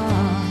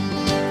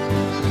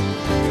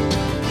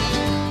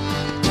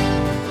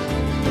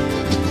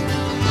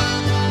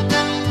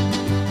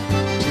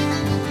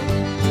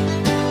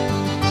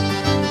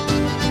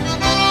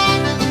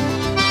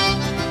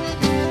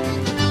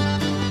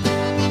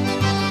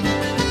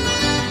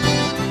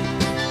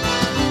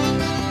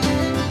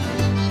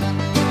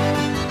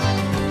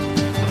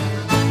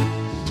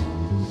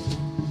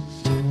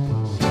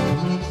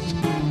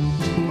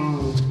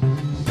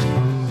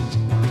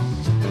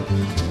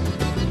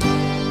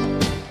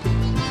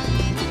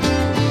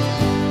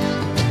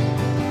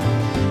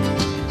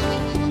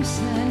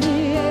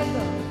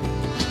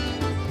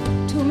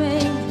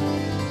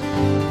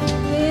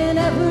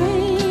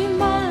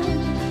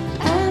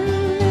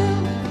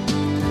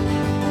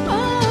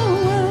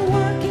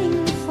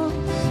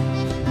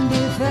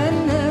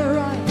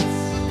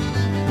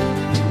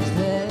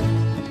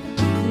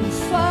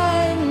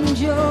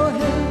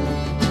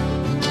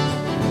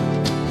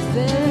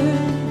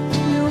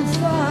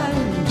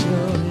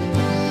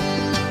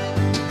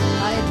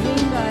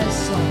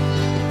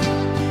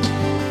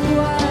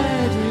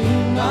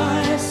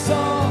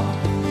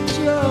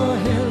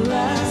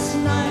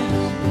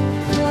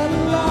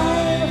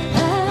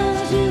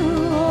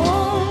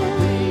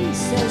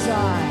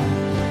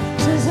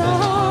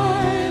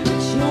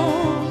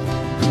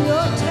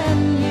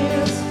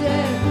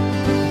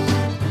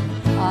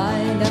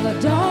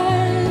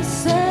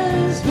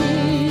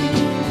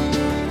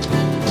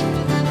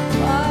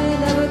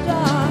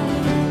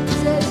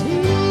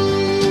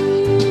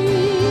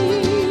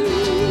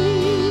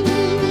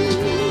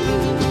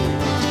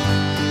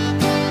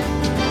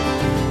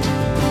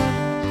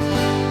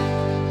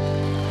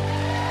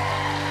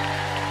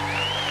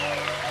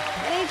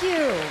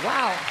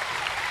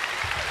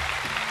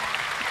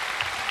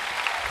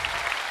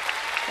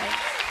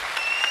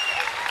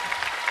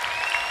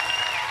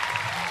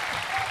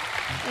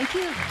 Thank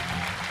you.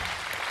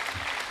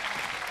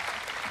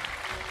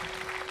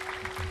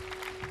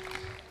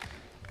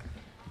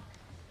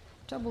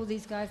 Trouble with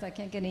these guys, I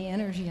can't get any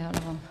energy out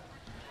of them.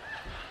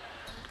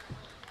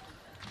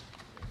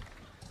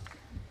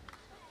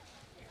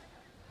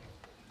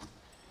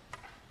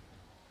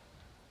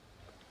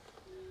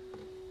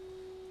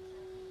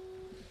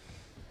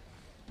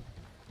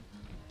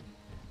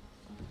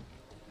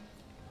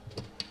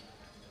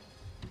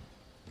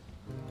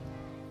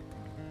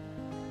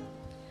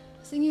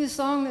 Sing you a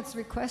song that's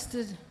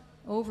requested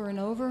over and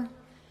over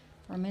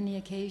for many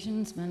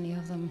occasions, many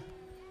of them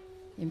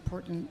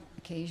important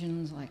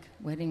occasions like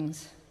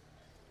weddings.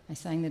 I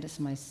sang that at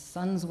my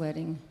son's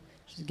wedding.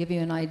 Just to give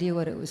you an idea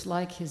what it was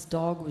like, his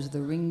dog was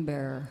the ring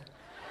bearer.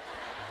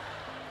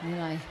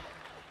 And I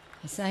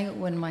sang it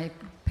when my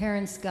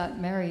parents got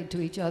married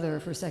to each other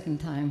for a second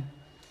time.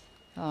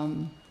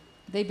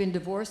 They'd been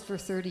divorced for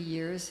 30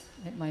 years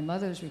at my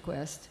mother's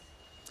request.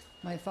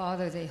 My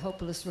father, the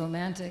hopeless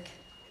romantic,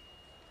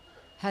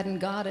 hadn't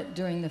got it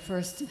during the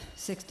first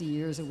 60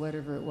 years or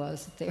whatever it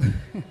was that they were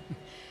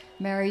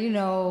married. You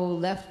know,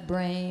 left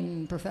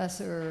brain,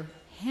 professor,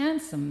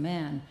 handsome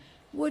man,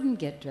 wouldn't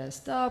get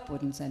dressed up,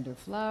 wouldn't send her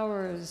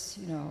flowers,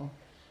 you know,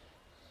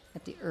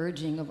 at the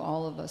urging of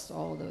all of us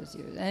all those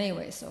years.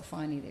 Anyway, so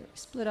finally they were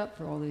split up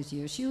for all those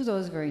years. She was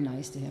always very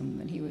nice to him,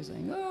 and he was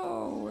saying,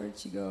 oh, where'd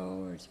she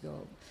go, where'd she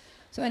go?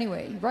 So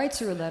anyway, he writes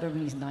her a letter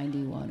when he's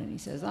 91, and he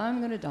says, I'm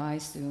going to die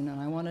soon,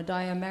 and I want to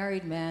die a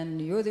married man, and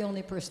you're the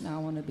only person I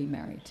want to be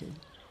married to.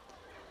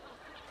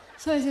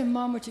 So I said,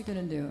 Mom, what you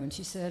going to do? And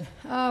she said,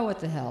 oh, what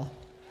the hell.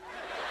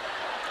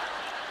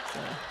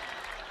 So,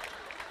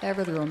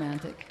 ever the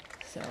romantic.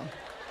 So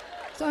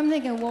I'm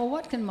thinking, well,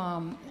 what can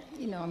Mom,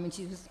 you know, I mean,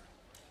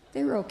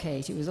 they were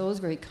okay. She was always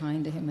very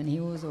kind to him, and he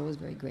was always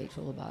very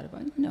grateful about it.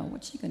 But no,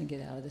 what's she going to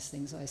get out of this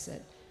thing? So I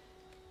said,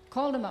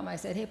 called him up, I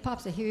said, hey,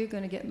 Pops, I hear you're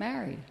going to get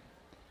married.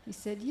 He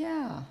said,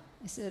 yeah.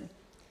 I said,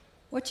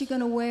 what you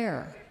going to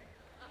wear?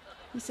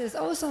 He says,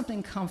 oh,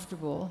 something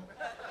comfortable.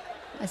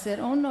 I said,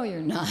 oh, no, you're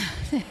not.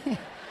 You're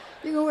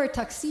going to wear a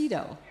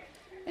tuxedo.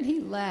 And he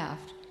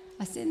laughed.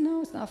 I said,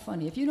 no, it's not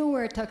funny. If you don't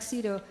wear a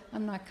tuxedo,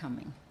 I'm not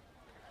coming.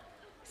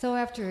 So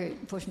after he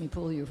pushed me,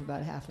 pulled you for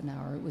about half an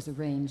hour, it was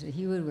arranged that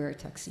he would wear a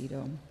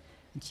tuxedo.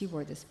 And she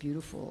wore this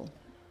beautiful,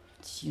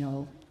 you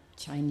know,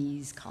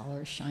 Chinese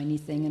collar, shiny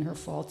thing, and her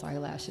false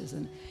eyelashes.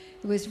 And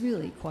it was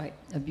really quite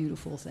a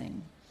beautiful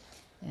thing.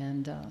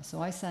 And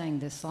so I sang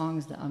the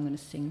songs that I'm going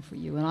to sing for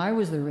you. And I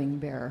was the ring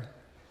bearer.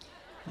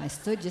 I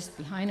stood just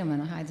behind him,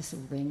 and I had this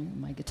ring,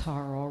 my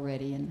guitar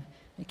already. And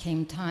it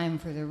came time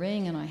for the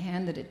ring, and I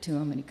handed it to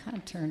him, and he kind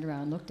of turned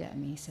around and looked at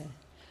me. He said,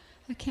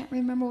 I can't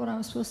remember what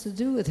I'm supposed to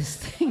do with this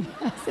thing.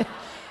 I said,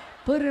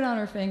 put it on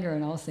her finger,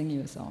 and I'll sing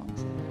you a song.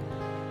 So.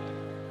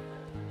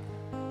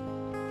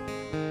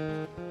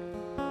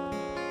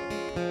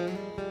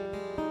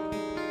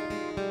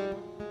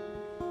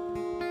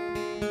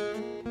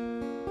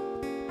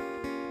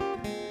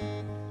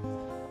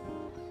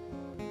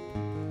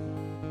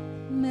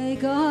 May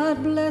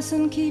God bless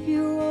and keep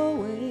you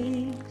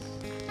always.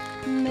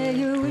 May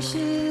your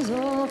wishes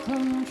all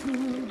come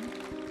true.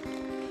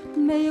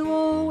 May you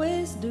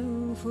always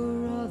do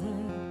for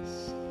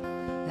others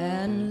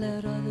and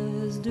let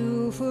others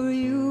do for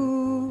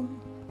you.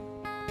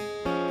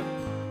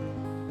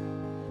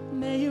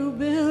 May you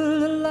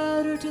build a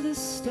ladder to the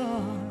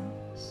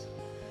stars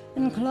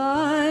and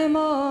climb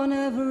on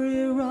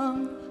every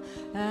rung,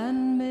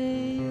 and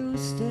may you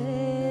stay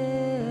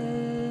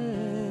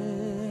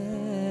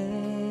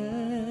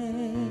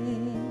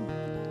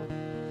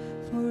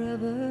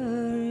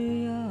forever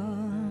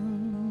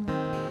young.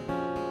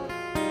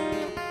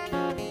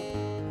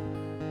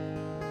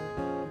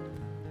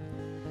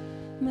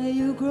 May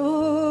you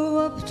grow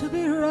up to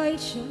be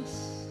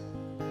righteous,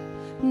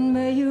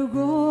 may you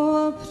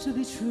grow up to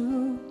be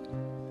true.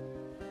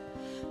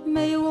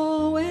 May you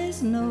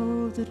always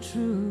know the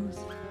truth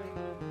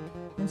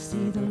and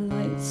see the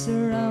light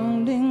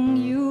surrounding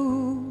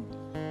you.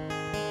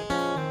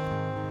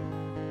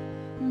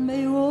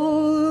 May you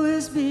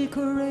always be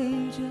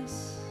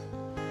courageous,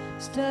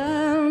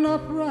 stand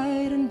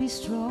upright and be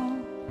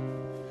strong,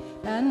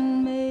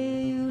 and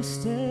may you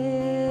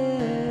stay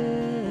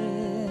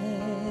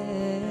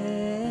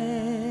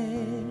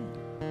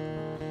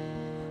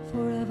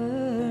forever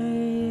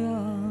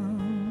young.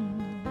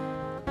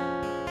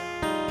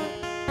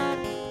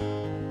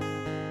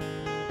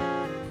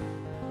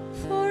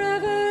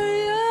 Forever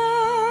young.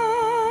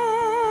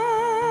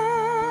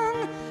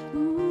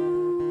 Ooh.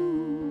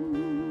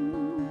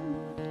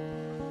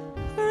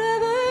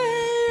 Forever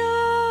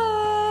young.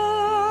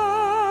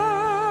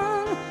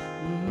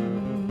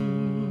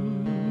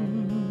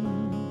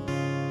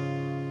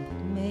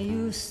 May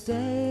you stay.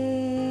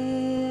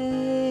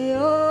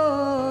 Oh, stay.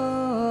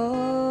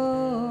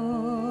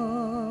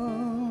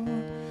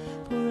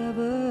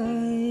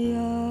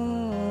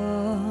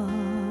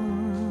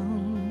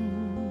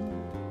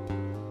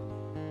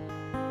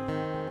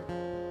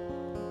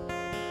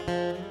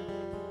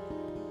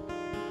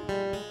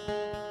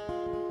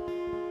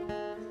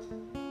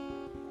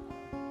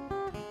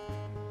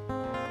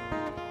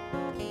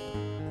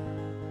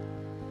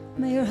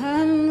 May your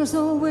hands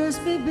always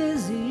be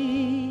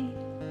busy.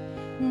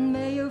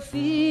 May your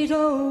feet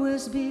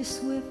always be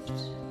swift.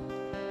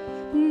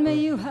 May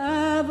you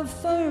have a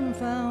firm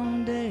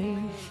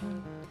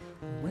foundation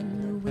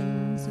when the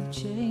winds of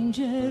change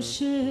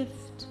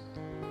shift.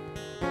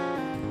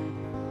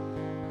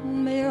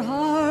 May your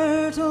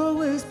heart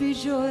always be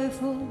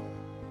joyful,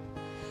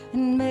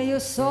 and may your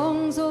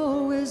songs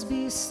always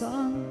be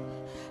sung,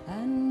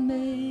 and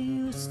may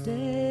you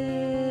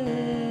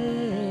stay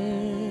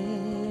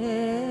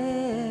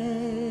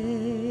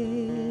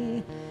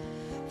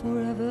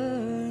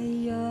forever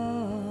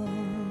young.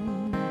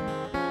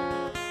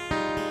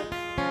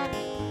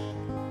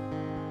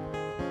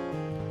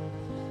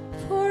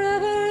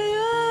 Forever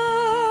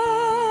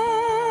young.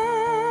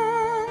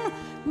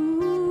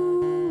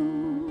 Ooh.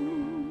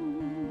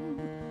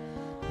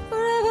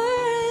 Forever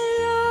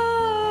young.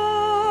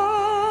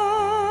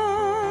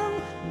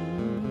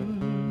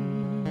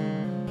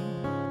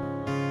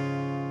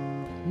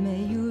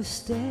 May you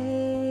stay,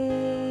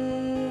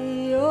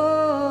 oh,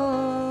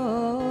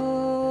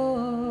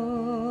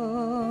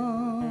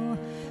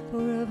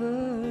 forever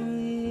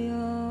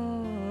young.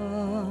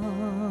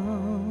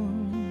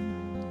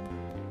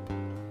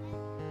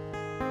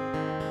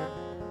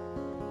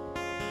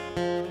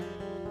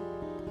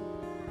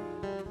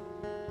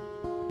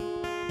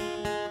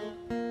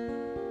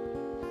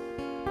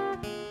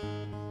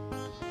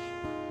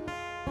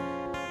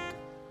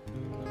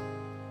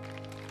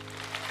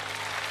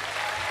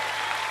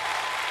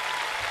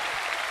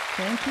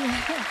 Thank you.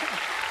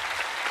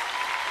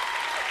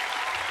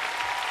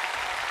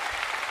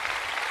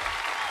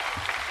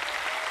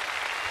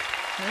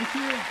 Thank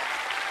you.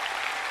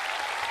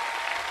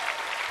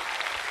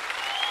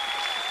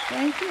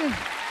 Thank you.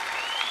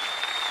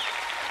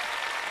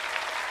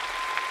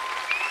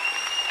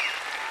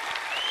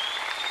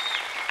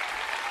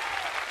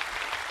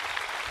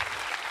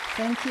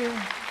 Thank you.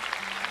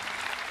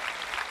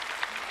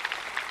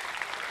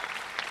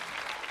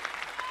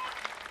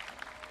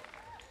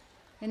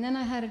 And then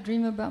I had a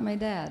dream about my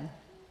dad.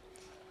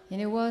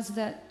 And it was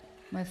that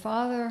my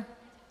father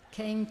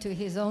came to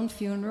his own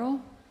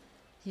funeral.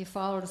 He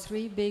followed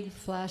 3 big,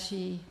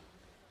 flashy,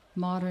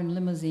 modern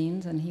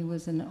limousines, and he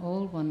was an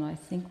old one, I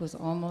think was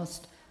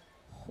almost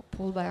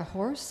pulled by a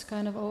horse,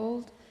 kind of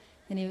old.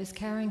 And he was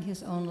carrying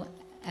his own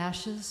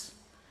ashes,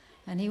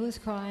 and he was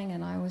crying,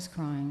 and I was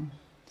crying.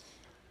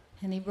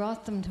 And he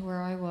brought them to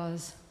where I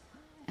was,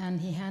 and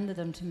he handed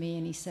them to me,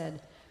 and he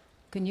said,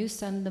 "Can you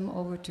send them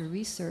over to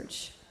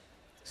research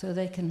so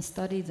they can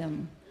study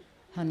them,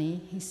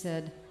 honey?" He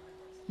said,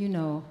 "You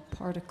know,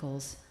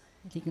 particles,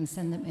 if he can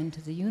send them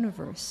into the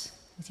universe."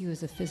 He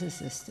was a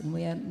physicist, and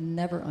we had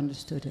never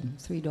understood him.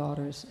 3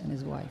 daughters and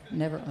his wife,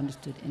 never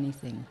understood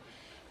anything.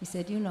 He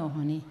said, "You know,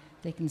 honey,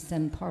 they can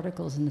send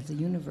particles into the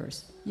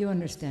universe. You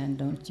understand,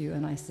 don't you?"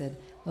 And I said,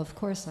 "Of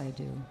course I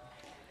do,"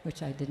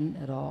 which I didn't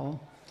at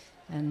all.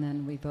 And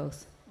then we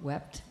both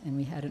wept, and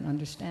we had an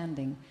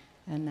understanding,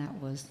 and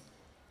that was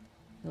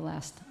the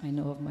last I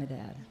know of my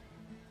dad.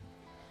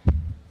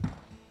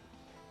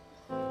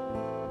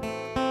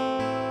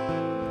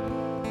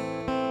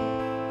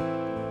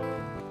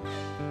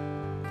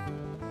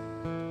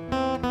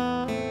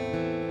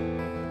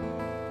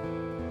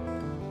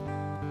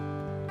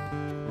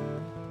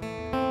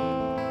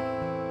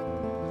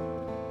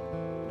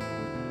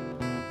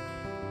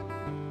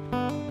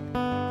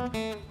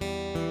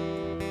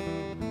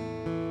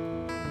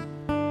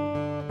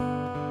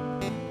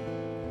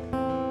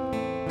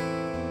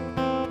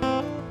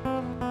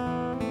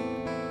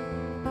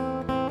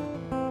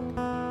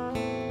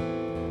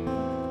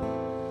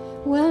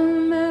 Well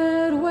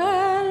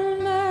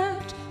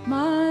met,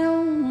 my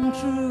own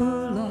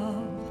true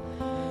love.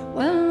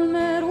 Well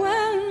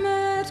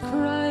met,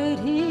 cried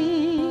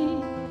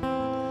he.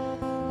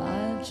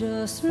 I've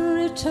just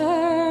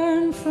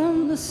returned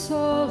from the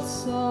salt,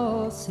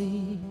 salt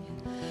sea,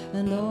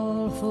 and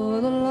all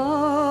for the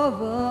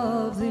love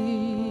of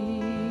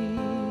thee.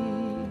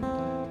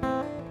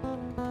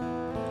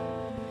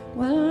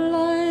 Well,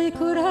 I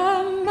could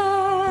have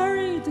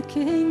married the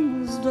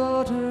king's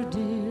daughter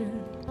dear.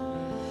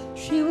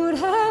 She would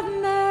have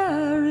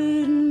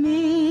married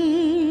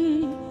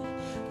me,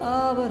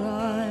 but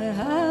I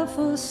have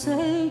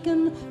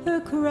forsaken her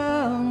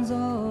crowns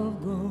of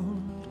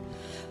gold,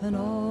 and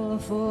all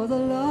for the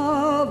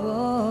love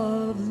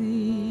of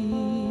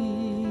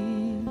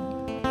thee.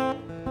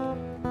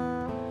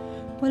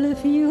 Well,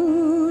 if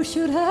you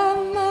should have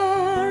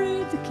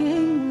married the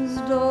king's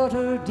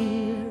daughter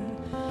dear,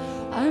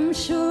 I'm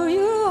sure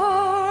you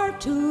are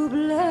to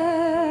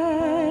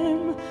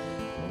blame,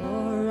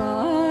 for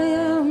I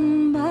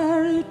am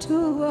married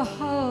to a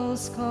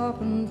house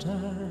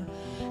carpenter,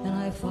 and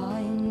I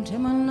find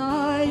him a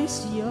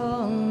nice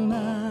young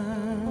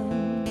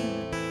man.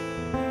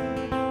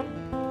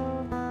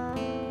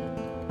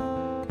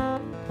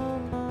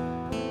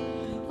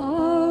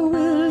 Oh,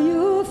 will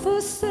you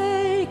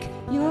forsake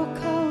your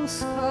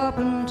house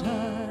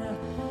carpenter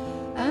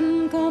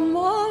and come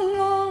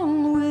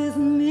along with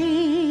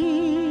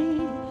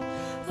me?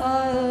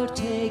 I'll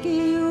take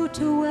you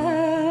to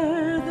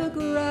where the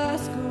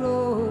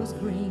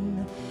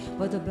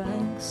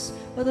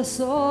for the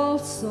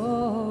salt,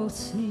 salt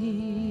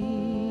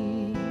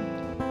sea.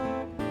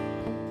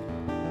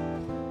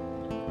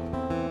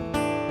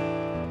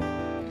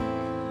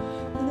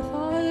 And if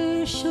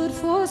I should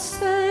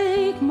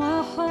forsake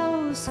my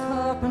house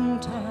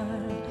carpenter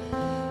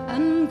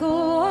and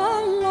go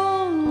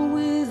along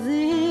with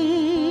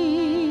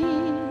thee,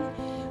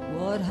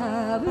 what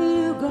have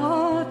you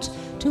got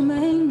to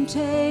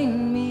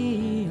maintain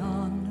me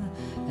on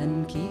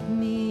and keep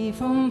me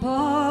from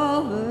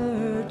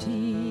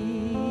poverty?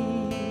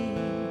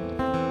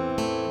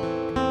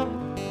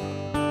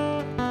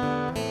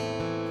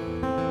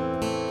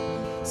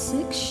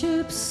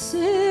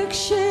 6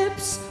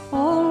 ships,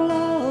 all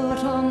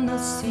out on the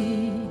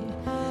sea,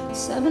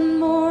 7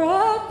 more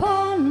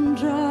upon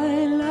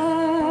dry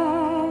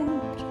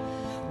land,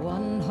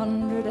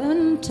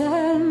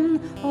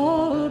 110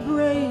 all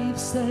brave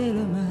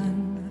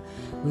sailormen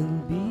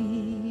will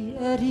be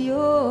at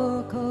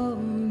your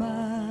command.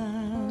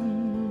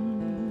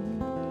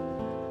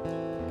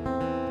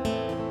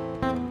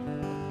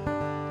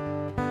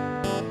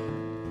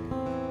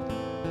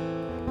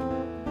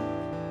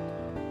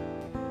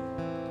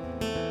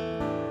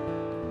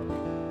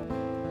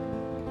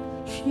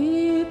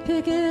 She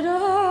picked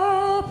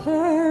up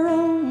her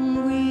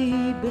own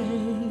wee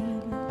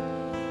babe,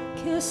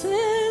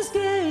 kisses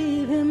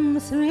gave him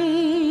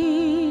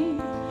 3,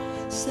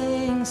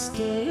 saying,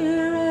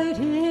 stay right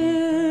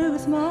here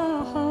with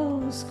my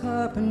house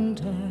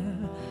carpenter,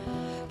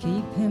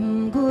 keep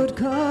him good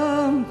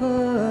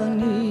company.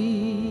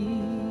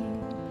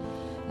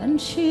 And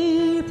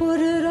she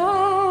put it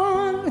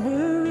on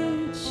her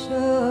rich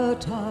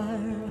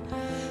attire,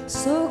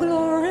 so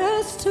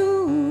glorious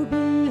to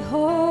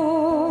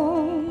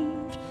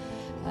behold,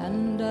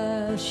 and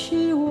as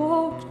she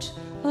walked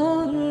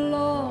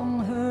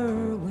along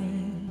her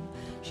way,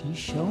 she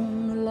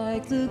shone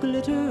like the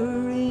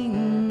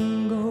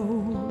glittering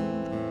gold.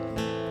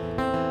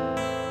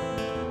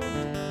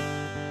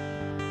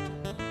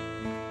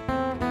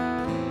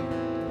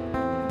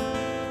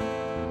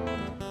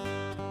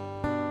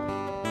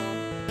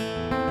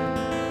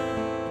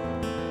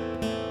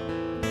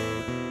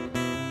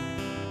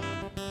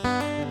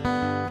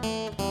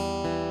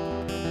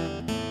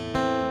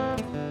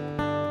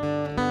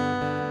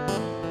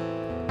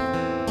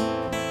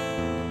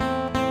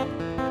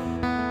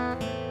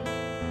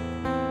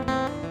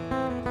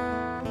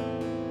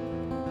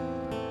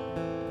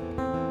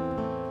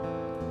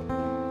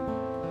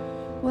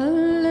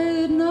 Well,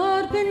 they'd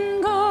not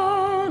been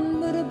gone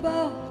but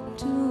about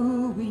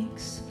 2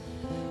 weeks.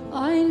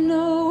 I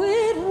know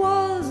it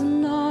was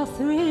not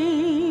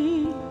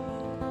 3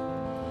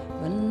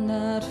 when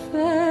that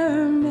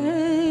fair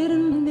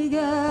maiden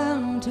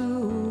began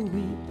to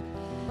weep.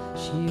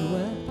 She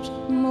wept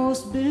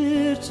most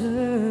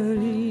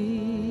bitterly.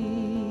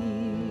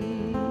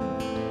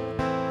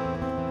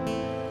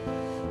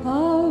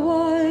 Oh,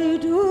 why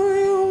do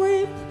you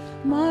weep,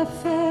 my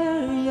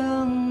fair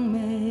young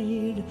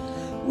maid?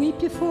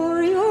 Weep ye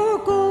for your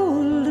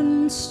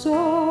golden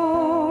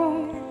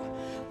store,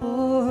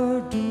 or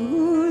do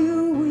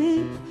you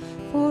weep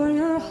for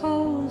your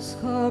house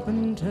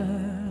carpenter,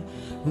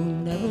 who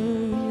never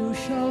you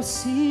shall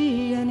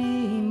see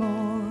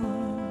anymore?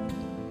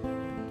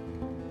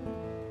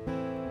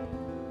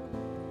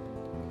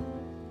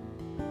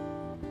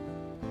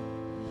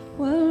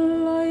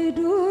 Well, I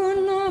do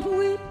not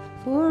weep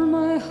for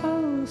my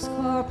house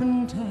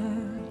carpenter,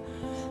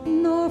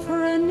 nor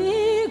for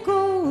any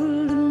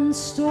golden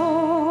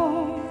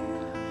store,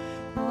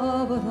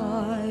 but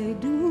I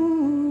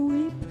do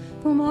weep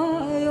for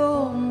my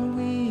own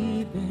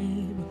wee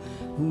babe,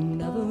 who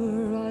never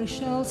I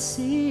shall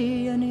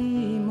see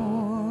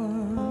anymore.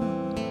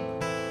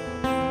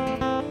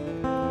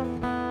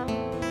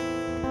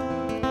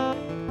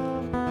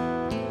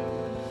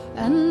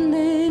 And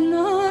they'd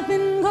not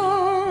been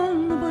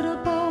gone but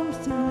about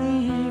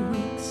 3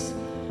 weeks.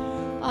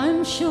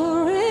 I'm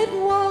sure it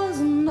was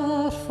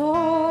not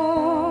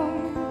far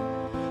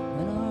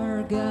when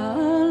our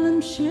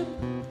gallant ship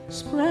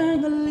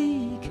sprang a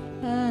leak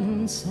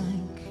and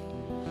sank,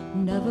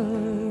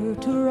 never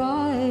to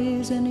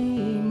rise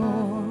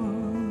anymore.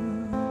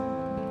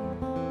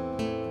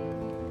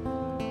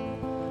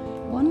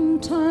 One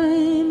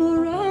time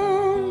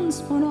around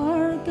spun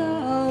our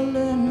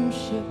gallant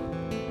ship,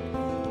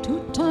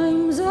 2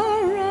 times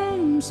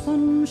around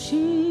spun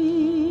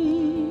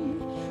she,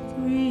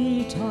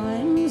 3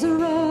 times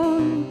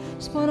around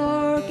spun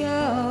our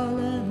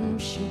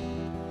gallant ship,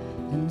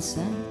 and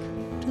sank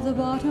to the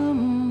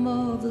bottom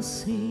of the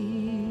sea.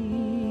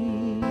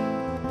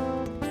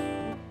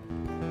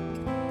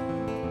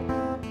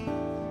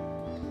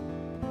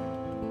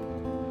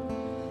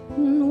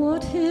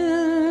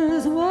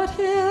 What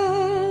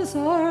hills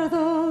are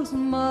those,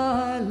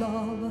 my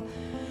love,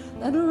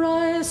 that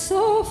rise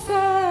so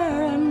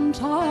fair and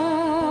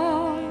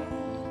tall?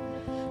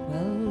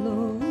 Well,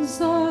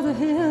 those are the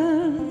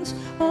hills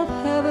of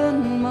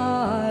heaven,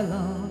 my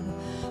love,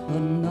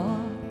 but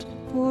not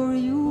for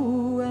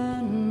you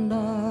and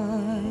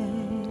I.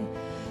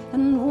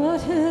 And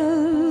what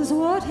hills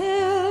are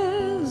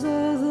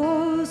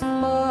those,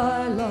 my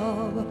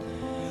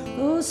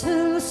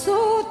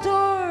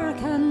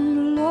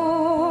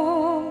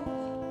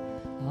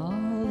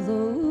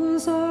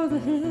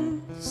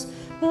hills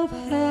of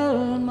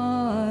hell,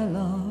 my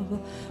love,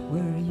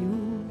 where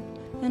you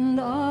and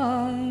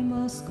I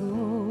must go.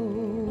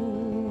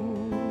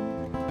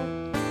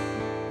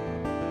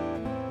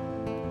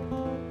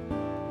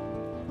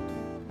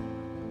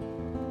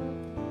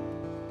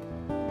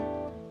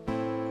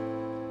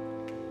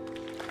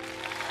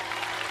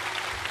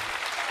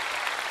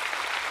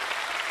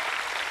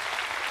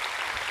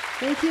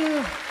 Thank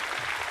you.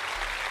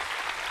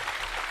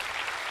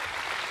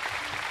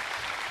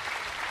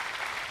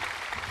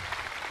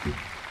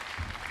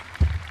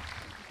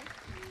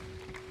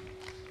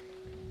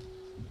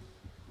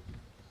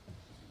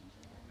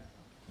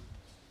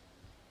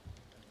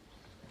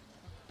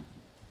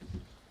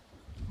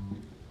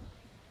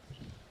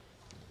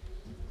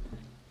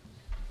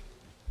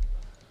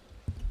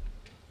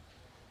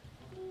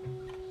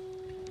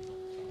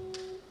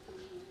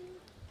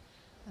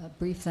 A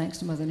brief thanks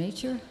to Mother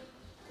Nature.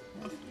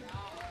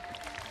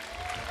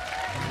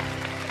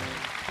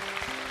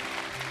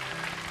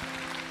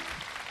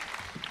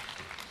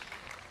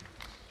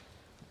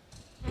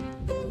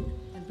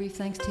 And brief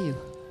thanks to you.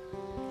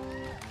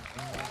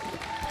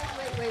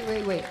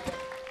 Wait.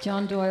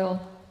 John Doyle,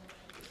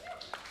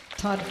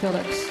 Todd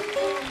Phillips,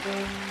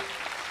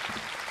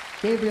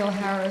 Gabriel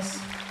Harris,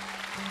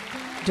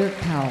 Dirk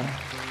Powell.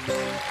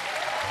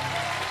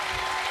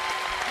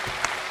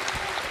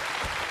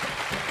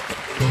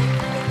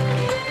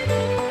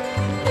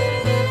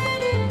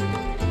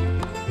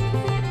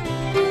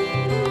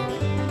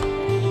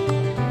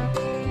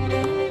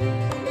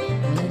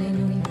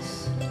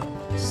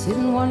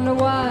 Wonder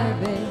why,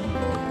 babe,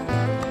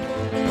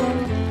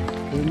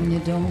 when you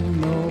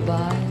don't know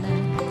by now.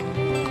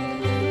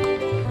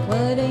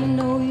 Well, it ain't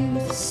no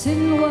use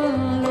sitting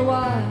wonder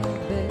why,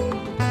 babe.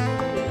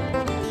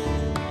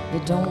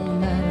 It don't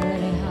matter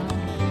anyhow.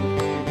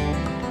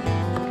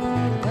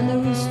 When the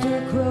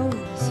rooster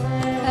crows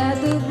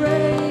at the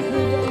break of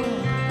dawn,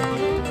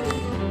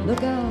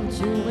 look out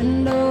your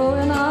window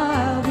and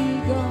I'll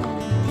be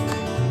gone.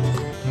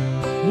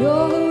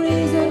 You're the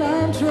reason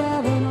I'm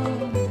traveling on.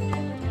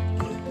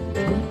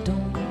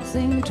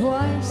 Think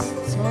twice,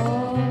 it's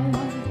all right.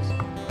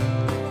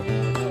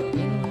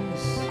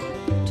 Yes,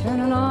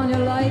 turning on your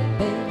light,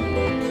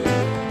 babe.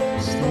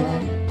 It's the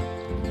light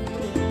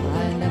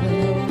I never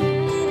know.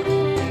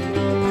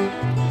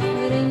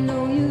 It ain't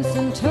no use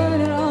in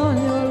turning on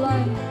your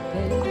light,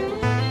 babe.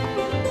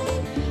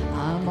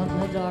 I'm on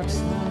the dark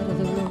side of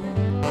the road.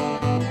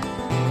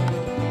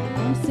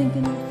 I'm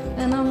thinking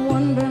and I'm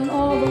wondering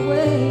all the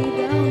way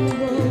down the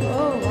road.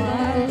 Oh,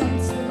 I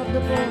once loved a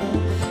boy.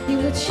 He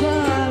was a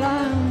child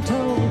I'm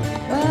told.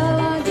 Well,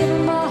 I gave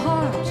him my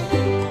heart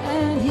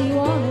and he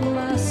wanted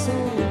my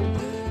soul.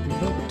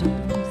 But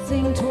don't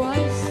think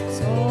twice, it's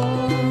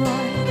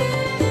alright.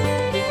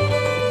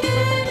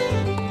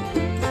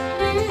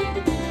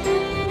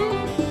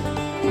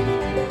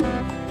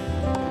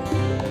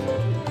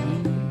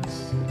 He's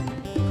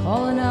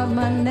calling out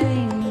my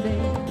name,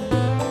 babe,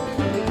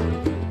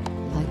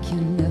 like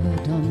you never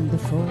done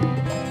before.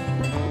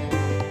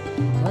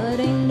 Well, it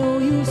ain't no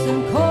use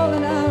in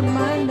calling out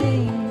my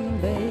name,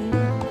 babe.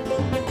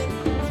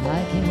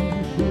 I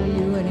can't hear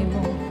you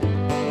anymore.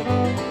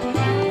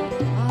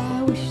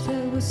 I wish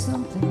there was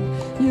something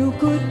you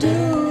could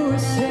do or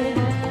say.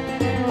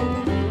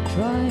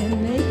 Try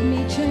and make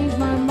me change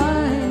my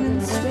mind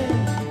instead.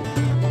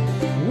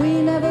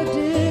 We never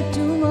did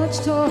too much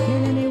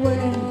talking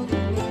anyway.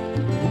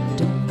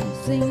 Don't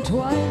think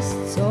twice,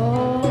 it's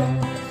all.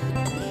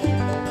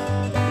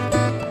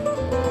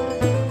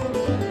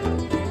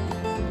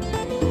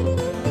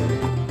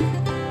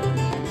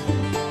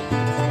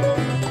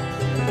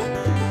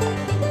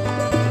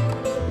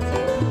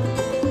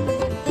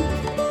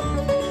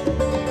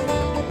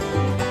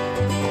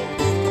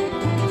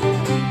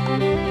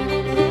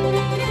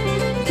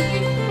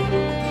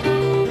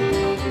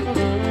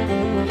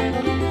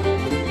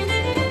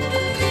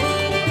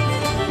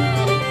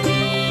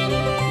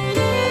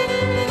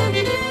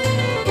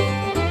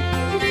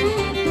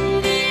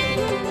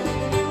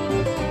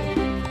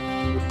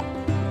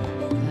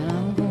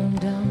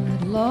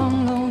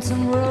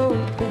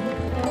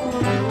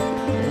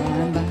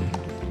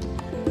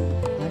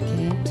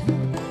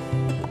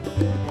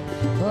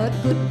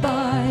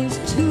 Goodbye's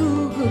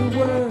too good a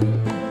word,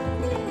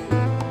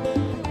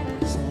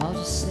 so I'll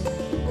just say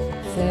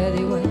fare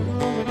thee well.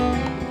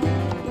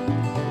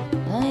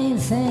 I ain't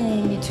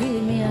saying you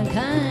treated me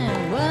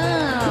unkind.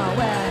 Well,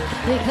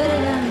 you could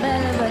have done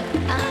better, but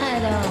I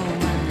don't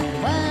mind.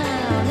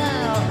 Well, no,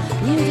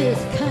 you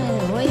just kind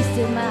of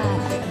wasted my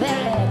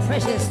very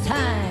precious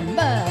time.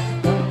 But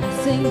don't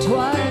think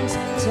twice,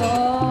 it's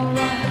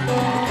alright.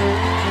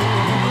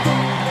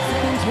 Don't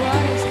think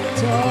twice,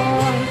 it's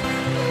alright.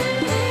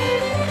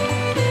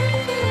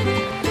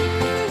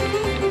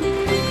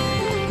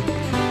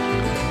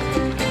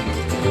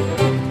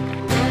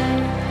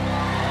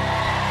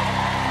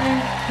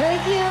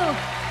 Thank you.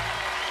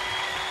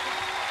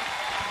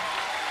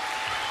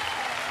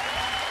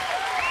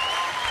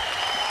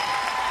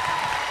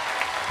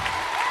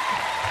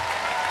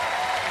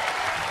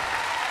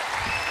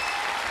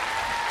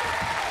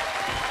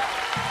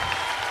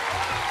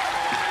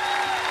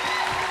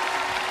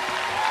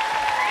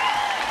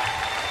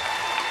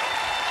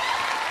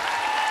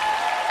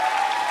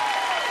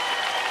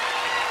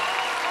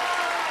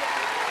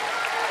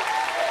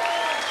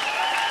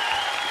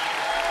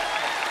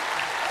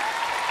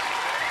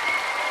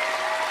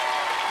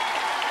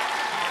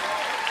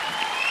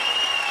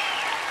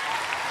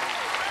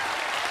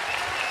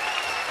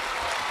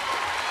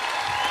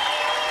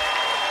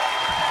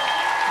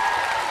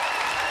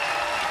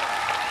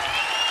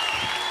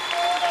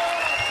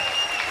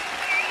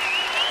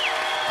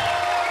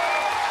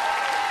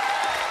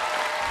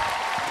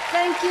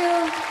 Thank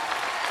you.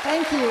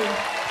 Thank you.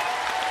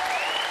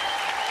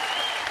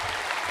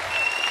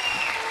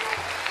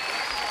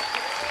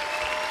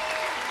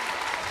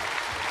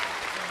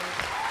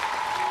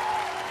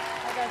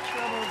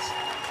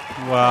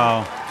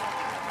 Wow.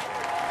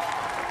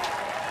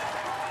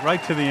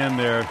 Right to the end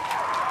there.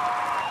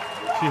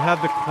 She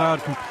had the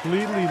crowd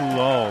completely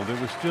lulled. It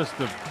was just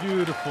a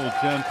beautiful,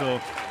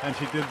 gentle, and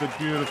she did the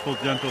beautiful,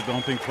 gentle,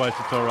 don't think twice,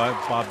 it's all right,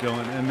 Bob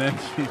Dylan. And then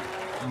she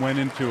went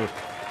into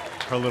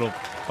her little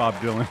Bob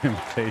Dylan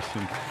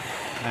imitation.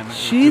 And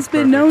she's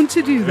been known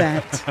to do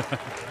that.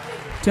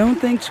 Don't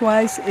think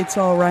twice, it's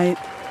all right.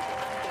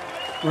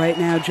 Right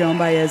now, Joan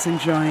Baez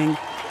enjoying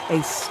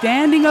a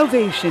standing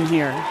ovation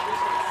here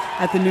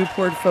at the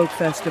Newport Folk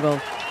Festival.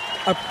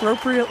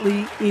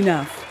 Appropriately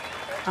enough.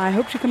 I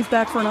hope she comes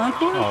back for an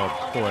encore. Oh,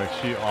 boy,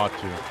 she ought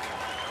to.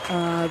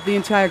 The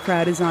entire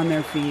crowd is on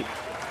their feet.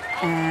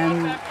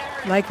 And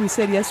like we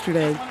said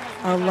yesterday,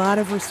 a lot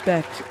of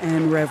respect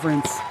and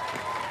reverence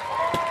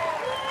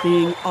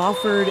being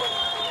offered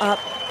up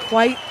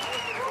quite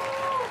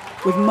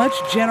with much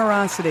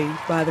generosity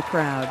by the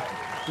crowd,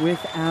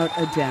 without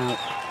a doubt.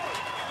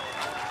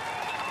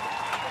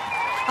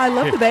 I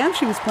love the band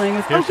she was playing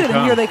with. Oh, good,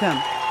 and here they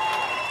come.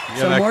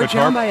 Yeah, So more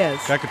Joan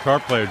Baez. That guitar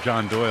player,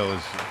 John Doyle,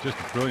 is just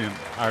a brilliant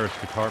Irish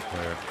guitar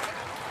player.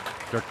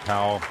 Dirk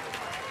Powell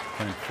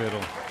playing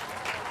fiddle.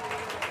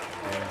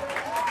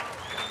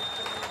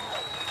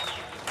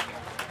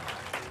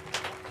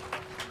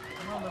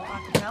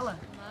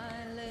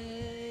 My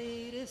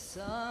latest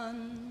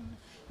sun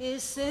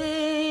is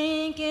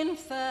sinking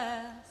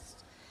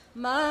fast.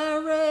 My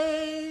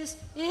race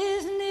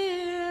is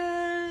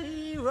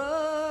nearly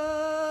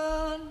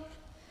run.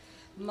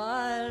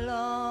 My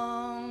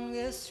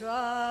longest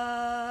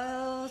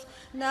trials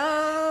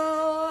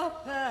now are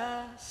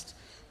past.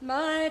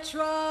 My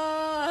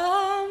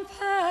triumph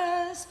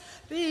has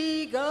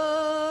begun.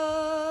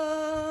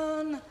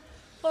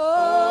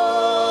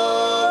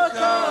 Oh,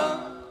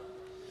 come,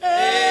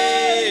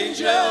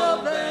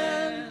 angel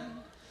band,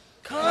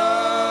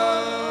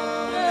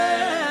 come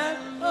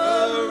and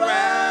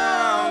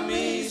around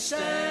me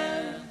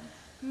stand.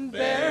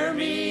 Bear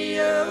me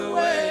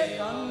away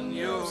on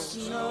your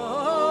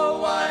snow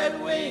white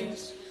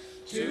wings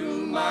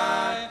to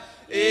my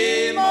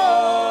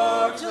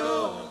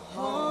immortal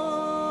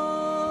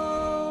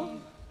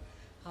home.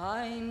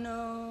 I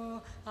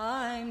know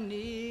I'm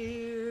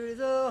near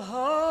the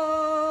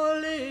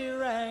holy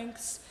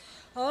ranks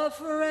of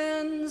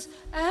friends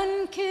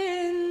and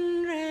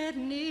kindred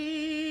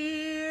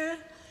near.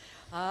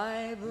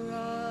 I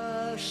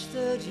brush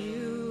the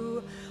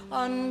dew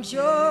on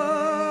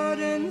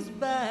Jordan's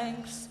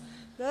banks,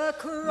 the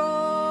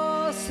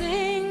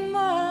crossing